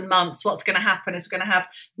weeks and months, what's going to happen is we're going to have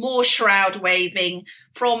more shroud waving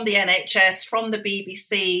from the NHS, from the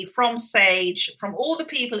BBC, from Sage, from all the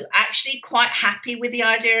people who are actually quite happy with the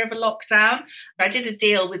idea of a lockdown. I did a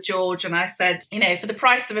deal with George and I said, you know, for the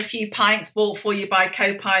price of a few pints bought for you by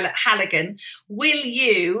Co-Pilot Halligan, will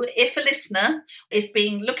you, if a listener is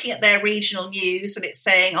looking at their regional news and it's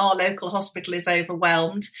saying our local hospital is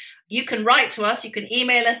overwhelmed, you can write to us, you can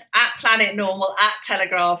email us at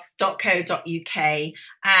planetnormal@telegraph.co.uk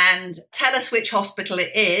and tell us which hospital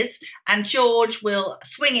it is, and George will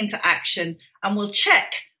swing into action and will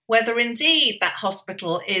check whether indeed that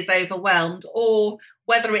hospital is overwhelmed or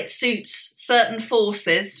whether it suits certain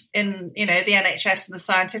forces in, you know, the NHS and the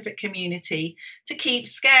scientific community to keep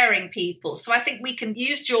scaring people. So I think we can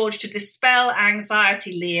use George to dispel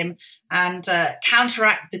anxiety, Liam, and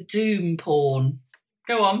counteract the doom porn.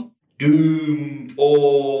 Go on. Doom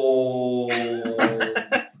porn.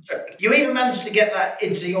 You even managed to get that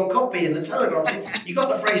into your copy in the Telegraph. You got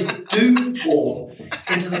the phrase doom porn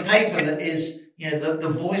into the paper that is, you know, the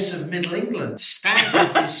voice of Middle England.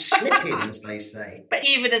 Standard is slipping, as they say. But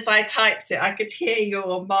even as I typed it, I could hear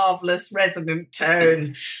your marvellous resonant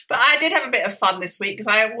tones. But I did have a bit of fun this week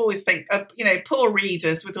because I always think, you know, poor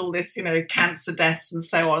readers with all this, you know, cancer deaths and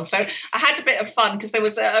so on. So I had a bit of fun because there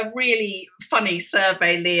was a really funny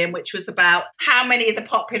survey, Liam, which was about how many of the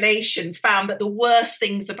population found that the worst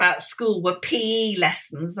things about school were PE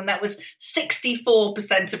lessons. And that was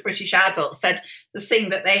 64% of British adults said the thing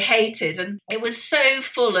that they hated. And it was so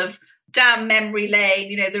full of down memory lane,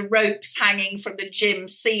 you know, the ropes hanging from the gym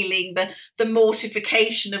ceiling, the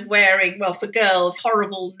mortification of wearing, well, for girls,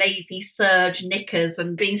 horrible navy serge knickers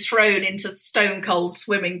and being thrown into stone cold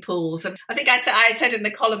swimming pools. And I think I said in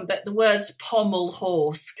the column that the words pommel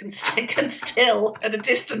horse can still, at a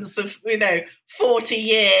distance of, you know, 40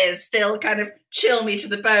 years, still kind of chill me to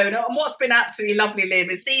the bone. And what's been absolutely lovely,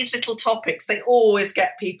 Liam, is these little topics, they always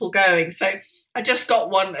get people going. So I just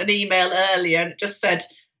got an email earlier and it just said,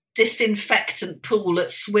 disinfectant pool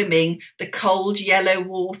at swimming, the cold yellow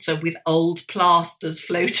water with old plasters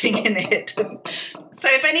floating in it. So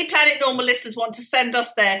if any Planet Normal listeners want to send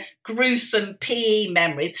us their gruesome PE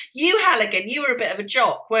memories, you, Halligan, you were a bit of a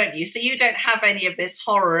jock, weren't you? So you don't have any of this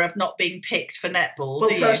horror of not being picked for netball, well,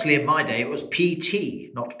 do you? Firstly, in my day, it was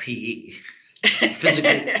PT, not PE.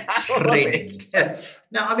 Physical training.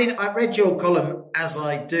 Now, I mean, I read your column, as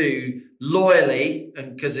I do, loyally,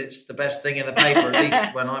 and because it's the best thing in the paper, at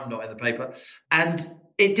least when I'm not in the paper. And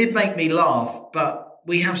it did make me laugh, but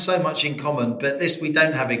we have so much in common, but this we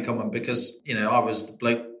don't have in common because, I was the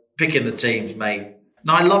bloke picking the teams, mate.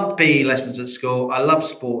 Now, I loved PE lessons at school. I loved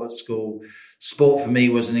sport at school. Sport for me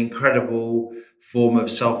was an incredible form of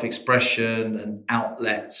self-expression and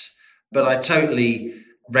outlet. But I totally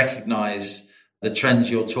recognise the trends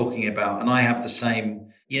you're talking about. And I have the same,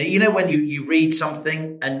 when you read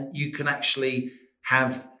something and you can actually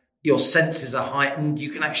have your senses are heightened. You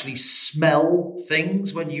can actually smell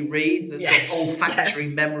things when you read. The sort of olfactory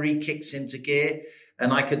memory kicks into gear.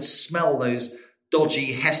 And I could smell those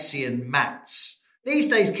dodgy Hessian mats. These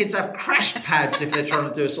days, kids have crash pads if they're trying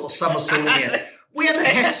to do a sort of somersault in the air. We had a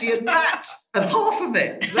Hessian mat and half of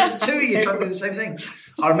it. Because there were two of you trying to do the same thing.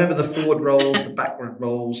 I remember the forward rolls, the backward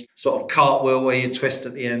rolls, sort of cartwheel where you twist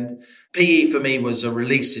at the end. PE for me was a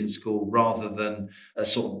release in school rather than a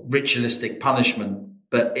sort of ritualistic punishment.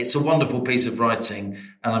 But it's a wonderful piece of writing,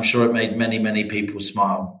 and I'm sure it made many, many people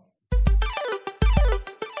smile.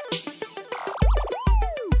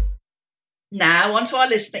 Now, on to our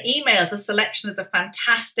listener emails, a selection of the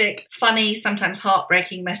fantastic, funny, sometimes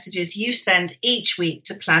heartbreaking messages you send each week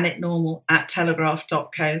to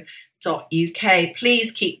planetnormal@telegraph.co.uk.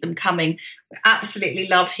 Please keep them coming. We absolutely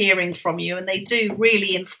love hearing from you, and they do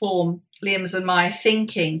really inform Liam's and my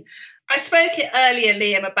thinking. I spoke earlier,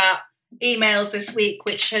 Liam, about emails this week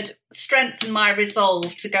which had strengthened my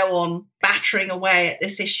resolve to go on battering away at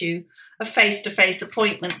this issue of face-to-face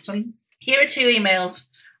appointments. And here are two emails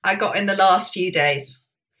I got in the last few days.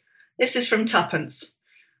 This is from Tuppence.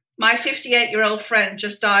 My 58-year-old friend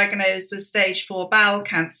just diagnosed with stage 4 bowel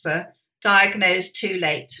cancer, diagnosed too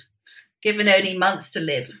late, given only months to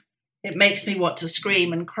live. It makes me want to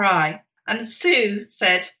scream and cry. And Sue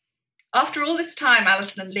said, after all this time,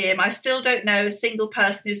 Alison and Liam, I still don't know a single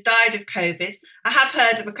person who's died of COVID. I have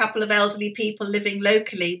heard of a couple of elderly people living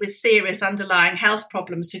locally with serious underlying health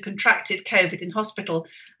problems who contracted COVID in hospital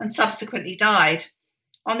and subsequently died.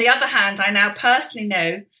 On the other hand, I now personally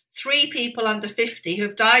know 3 people under 50 who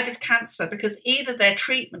have died of cancer because either their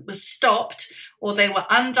treatment was stopped or they were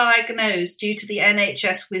undiagnosed due to the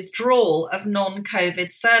NHS withdrawal of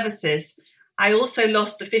non-COVID services. I also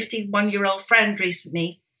lost a 51-year-old friend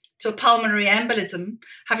recently to a pulmonary embolism,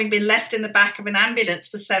 having been left in the back of an ambulance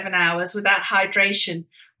for 7 hours without hydration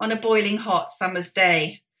on a boiling hot summer's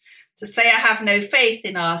day. To say I have no faith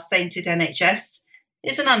in our sainted NHS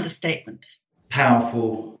is an understatement.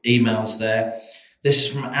 Powerful emails there. This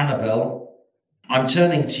is from Annabelle. I'm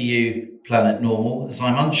turning to you, Planet Normal, as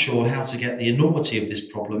I'm unsure how to get the enormity of this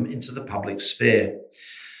problem into the public sphere.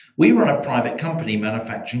 We run a private company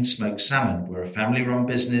manufacturing smoked salmon. We're a family-run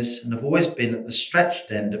business and have always been at the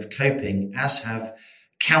stretched end of coping, as have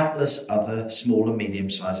countless other small and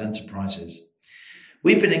medium-sized enterprises.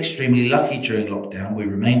 We've been extremely lucky during lockdown. We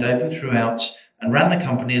remained open throughout and ran the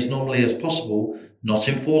company as normally as possible, not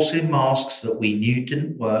enforcing masks that we knew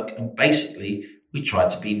didn't work, and basically we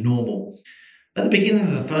tried to be normal. At the beginning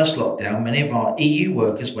of the first lockdown, many of our EU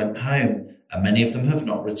workers went home, and many of them have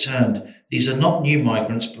not returned. These are not new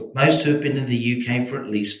migrants, but most who have been in the UK for at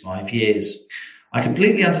least 5 years. I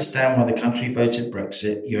completely understand why the country voted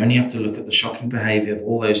Brexit. You only have to look at the shocking behaviour of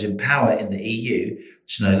all those in power in the EU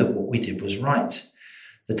to know that what we did was right.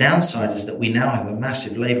 The downside is that we now have a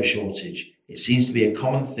massive labour shortage. It seems to be a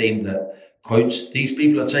common theme that, quotes, these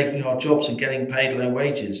people are taking our jobs and getting paid low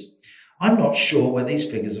wages. I'm not sure where these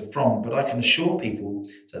figures are from, but I can assure people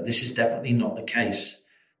that this is definitely not the case.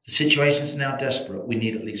 The situation is now desperate. We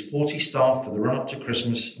need at least 40 staff for the run-up to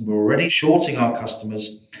Christmas, and we're already shorting our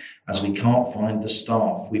customers as we can't find the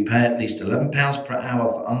staff. We pay at least £11 per hour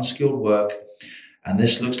for unskilled work, and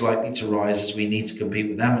this looks likely to rise as we need to compete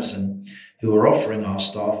with Amazon, who are offering our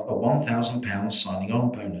staff a £1,000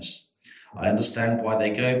 signing-on bonus. I understand why they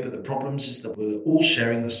go, but the problem is that we're all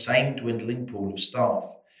sharing the same dwindling pool of staff.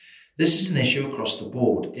 This is an issue across the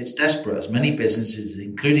board. It's desperate as many businesses,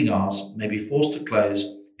 including ours, may be forced to close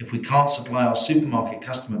if we can't supply our supermarket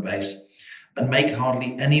customer base and make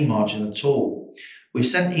hardly any margin at all. We've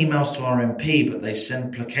sent emails to our MP, but they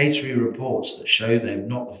send placatory reports that show they've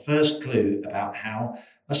not the first clue about how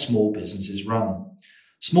a small business is run.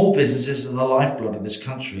 Small businesses are the lifeblood of this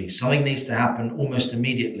country. Something needs to happen almost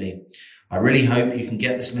immediately. I really hope you can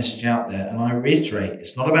get this message out there, and I reiterate,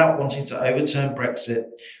 it's not about wanting to overturn Brexit.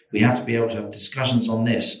 We have to be able to have discussions on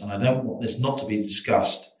this, and I don't want this not to be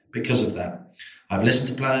discussed because of that. I've listened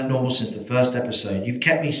to Planet Normal since the first episode. You've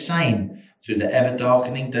kept me sane through the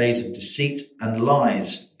ever-darkening days of deceit and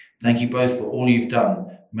lies. Thank you both for all you've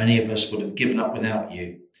done. Many of us would have given up without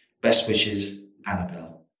you. Best wishes,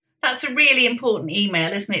 Annabelle. That's a really important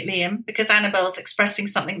email, isn't it, Liam? Because Annabelle's expressing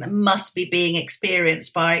something that must be being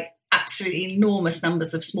experienced by absolutely enormous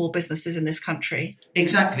numbers of small businesses in this country.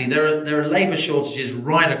 Exactly. There are labour shortages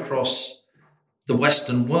right across the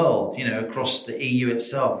Western world, across the EU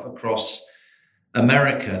itself, across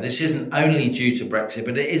America. This isn't only due to Brexit,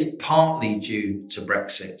 but it is partly due to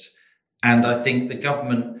Brexit. And I think the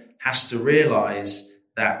government has to realise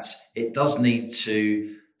that it does need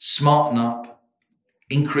to smarten up,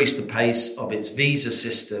 increase the pace of its visa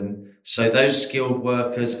system, so those skilled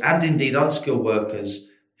workers and indeed unskilled workers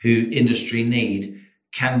who industry need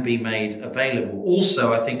can be made available.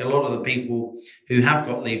 Also, I think a lot of the people who have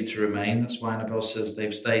got leave to remain, that's why Annabelle says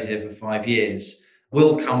they've stayed here for 5 years,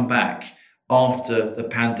 will come back after the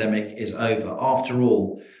pandemic is over. After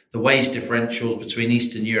all, the wage differentials between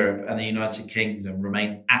Eastern Europe and the United Kingdom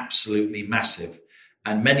remain absolutely massive.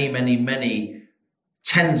 And many, many, many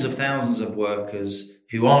tens of thousands of workers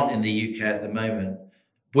who aren't in the UK at the moment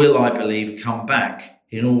will, I believe, come back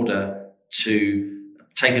in order to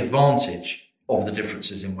take advantage of the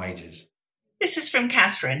differences in wages. This is from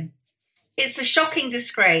Catherine. It's a shocking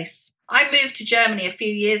disgrace. I moved to Germany a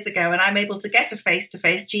few years ago and I'm able to get a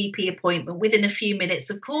face-to-face GP appointment within a few minutes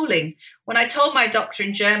of calling. When I told my doctor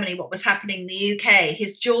in Germany what was happening in the UK,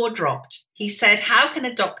 his jaw dropped. He said, how can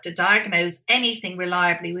a doctor diagnose anything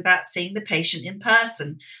reliably without seeing the patient in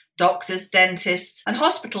person? Doctors, dentists and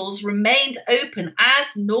hospitals remained open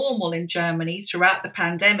as normal in Germany throughout the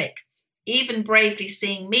pandemic, even bravely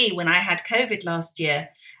seeing me when I had COVID last year.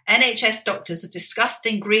 NHS doctors are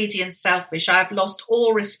disgusting, greedy and selfish. I've lost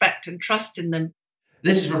all respect and trust in them.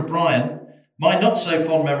 This is from Brian. My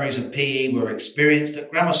not-so-fond memories of PE were experienced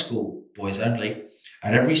at grammar school, boys only.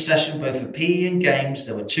 At every session, both for PE and games,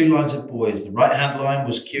 there were 2 lines of boys. The right-hand line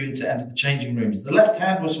was queuing to enter the changing rooms. The left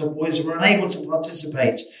hand was for boys who were unable to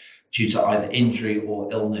participate due to either injury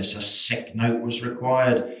or illness. A sick note was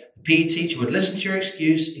required. The PE teacher would listen to your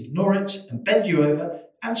excuse, ignore it, and bend you over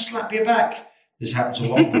and slap your back. This happened to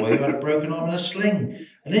one boy who had a broken arm in a sling,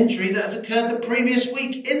 an injury that had occurred the previous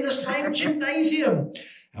week in the same gymnasium.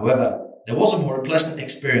 However, there was a more pleasant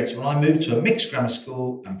experience when I moved to a mixed grammar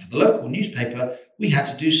school, and for the local newspaper, we had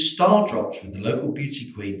to do star drops with the local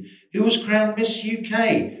beauty queen, who was crowned Miss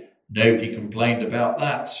UK. Nobody complained about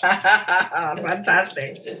that.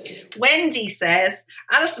 Fantastic. Wendy says,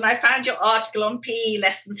 Alison, I found your article on PE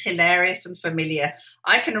lessons hilarious and familiar.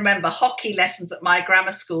 I can remember hockey lessons at my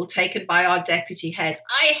grammar school taken by our deputy head.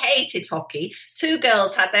 I hated hockey. 2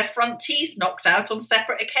 girls had their front teeth knocked out on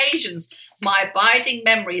separate occasions. My abiding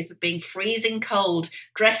memories of being freezing cold,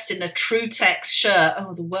 dressed in a Trutex shirt.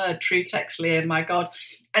 Oh, the word Trutex, Liam, my God.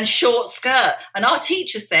 And short skirt. And our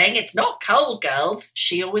teacher saying, it's not cold, girls.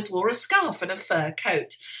 She always wore a scarf and a fur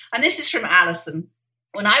coat. And this is from Alison.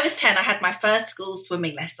 When I was 10, I had my first school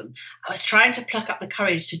swimming lesson. I was trying to pluck up the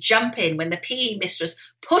courage to jump in when the PE mistress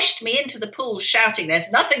pushed me into the pool, shouting,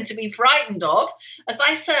 there's nothing to be frightened of. As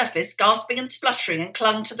I surfaced, gasping and spluttering and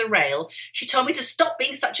clung to the rail, she told me to stop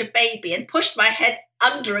being such a baby and pushed my head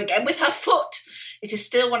under again with her foot. It is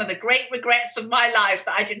still one of the great regrets of my life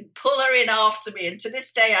that I didn't pull her in after me, and to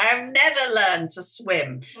this day I have never learned to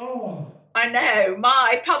swim. Oh. I know,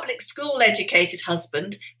 my public school educated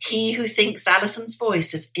husband, he who thinks Alison's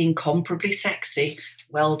voice is incomparably sexy.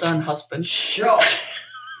 Well done, husband. Sure.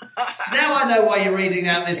 Now I know why you're reading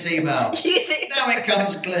out this email. Now it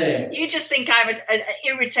comes clear. You just think I'm an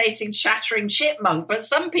irritating, chattering chipmunk, but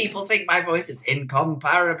some people think my voice is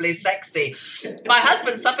incomparably sexy. My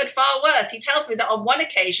husband suffered far worse. He tells me that on one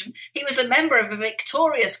occasion, he was a member of a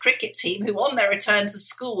victorious cricket team who, on their return to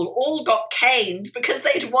school, all got caned because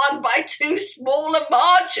they'd won by too small a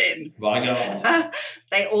margin. My God.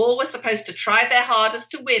 They all were supposed to try their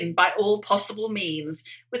hardest to win by all possible means,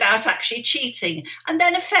 without actually cheating, and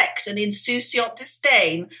then affect an insouciant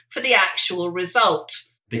disdain for the actual result.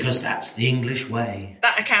 Because that's the English way.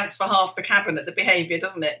 That accounts for half the cabinet, the behaviour,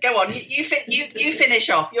 doesn't it? Go on, you finish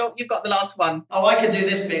off. You've got the last one. Oh, I can do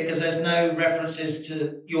this bit because there's no references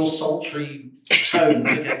to your sultry tones.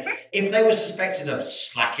 Okay? If they were suspected of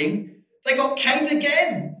slacking, they got caned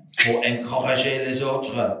again. Pour encourager les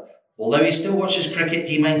autres. Although he still watches cricket,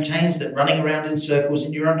 he maintains that running around in circles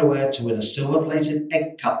in your underwear to win a silver-plated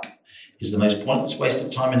egg cup is the most pointless waste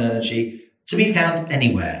of time and energy to be found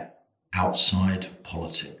anywhere outside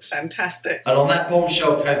politics. Fantastic. And on that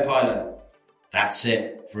bombshell, co-pilot, that's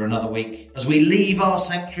it for another week. As we leave our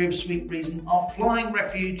sanctuary of sweet reason, our flying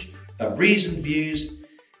refuge of reasoned views,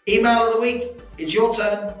 email of the week, it's your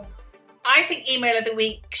turn. I think email of the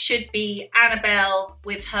week should be Annabelle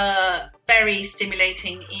with her very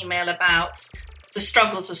stimulating email about the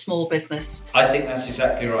struggles of small business. I think that's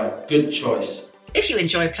exactly right. Good choice. If you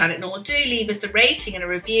enjoy Planet Normal, do leave us a rating and a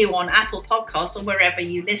review on Apple Podcasts or wherever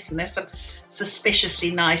you listen. There's some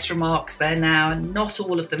suspiciously nice remarks there now, and not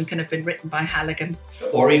all of them can have been written by Halligan.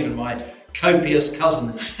 Or even my copious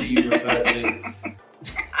cousin who you refer to.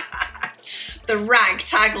 The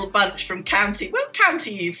ragtaggle bunch from County. What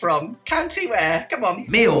county are you from? County where? Come on.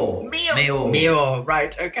 Meow.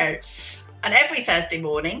 Right, okay. And every Thursday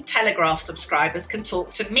morning, Telegraph subscribers can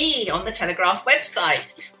talk to me on the Telegraph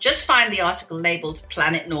website. Just find the article labelled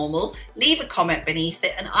Planet Normal, leave a comment beneath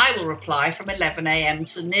it, and I will reply from 11 a.m.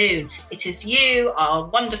 to noon. It is you, our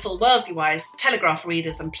wonderful, worldly wise Telegraph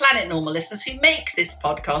readers and Planet Normal listeners who make this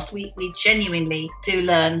podcast. We genuinely do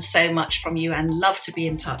learn so much from you and love to be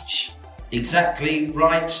in touch. Exactly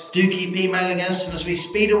right. Do keep emailing us, and as we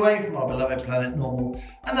speed away from our beloved Planet Normal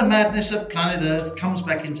and the madness of planet Earth comes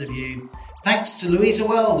back into view, thanks to Louisa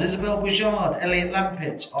Wells, Isabel Boujard, Elliot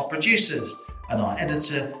Lampitt, our producers, and our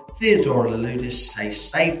editor, Theodora Laludis. Stay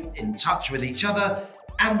safe, in touch with each other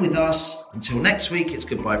and with us. Until next week, it's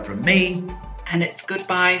goodbye from me. And it's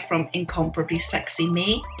goodbye from incomparably sexy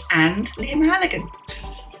me and Liam Halligan.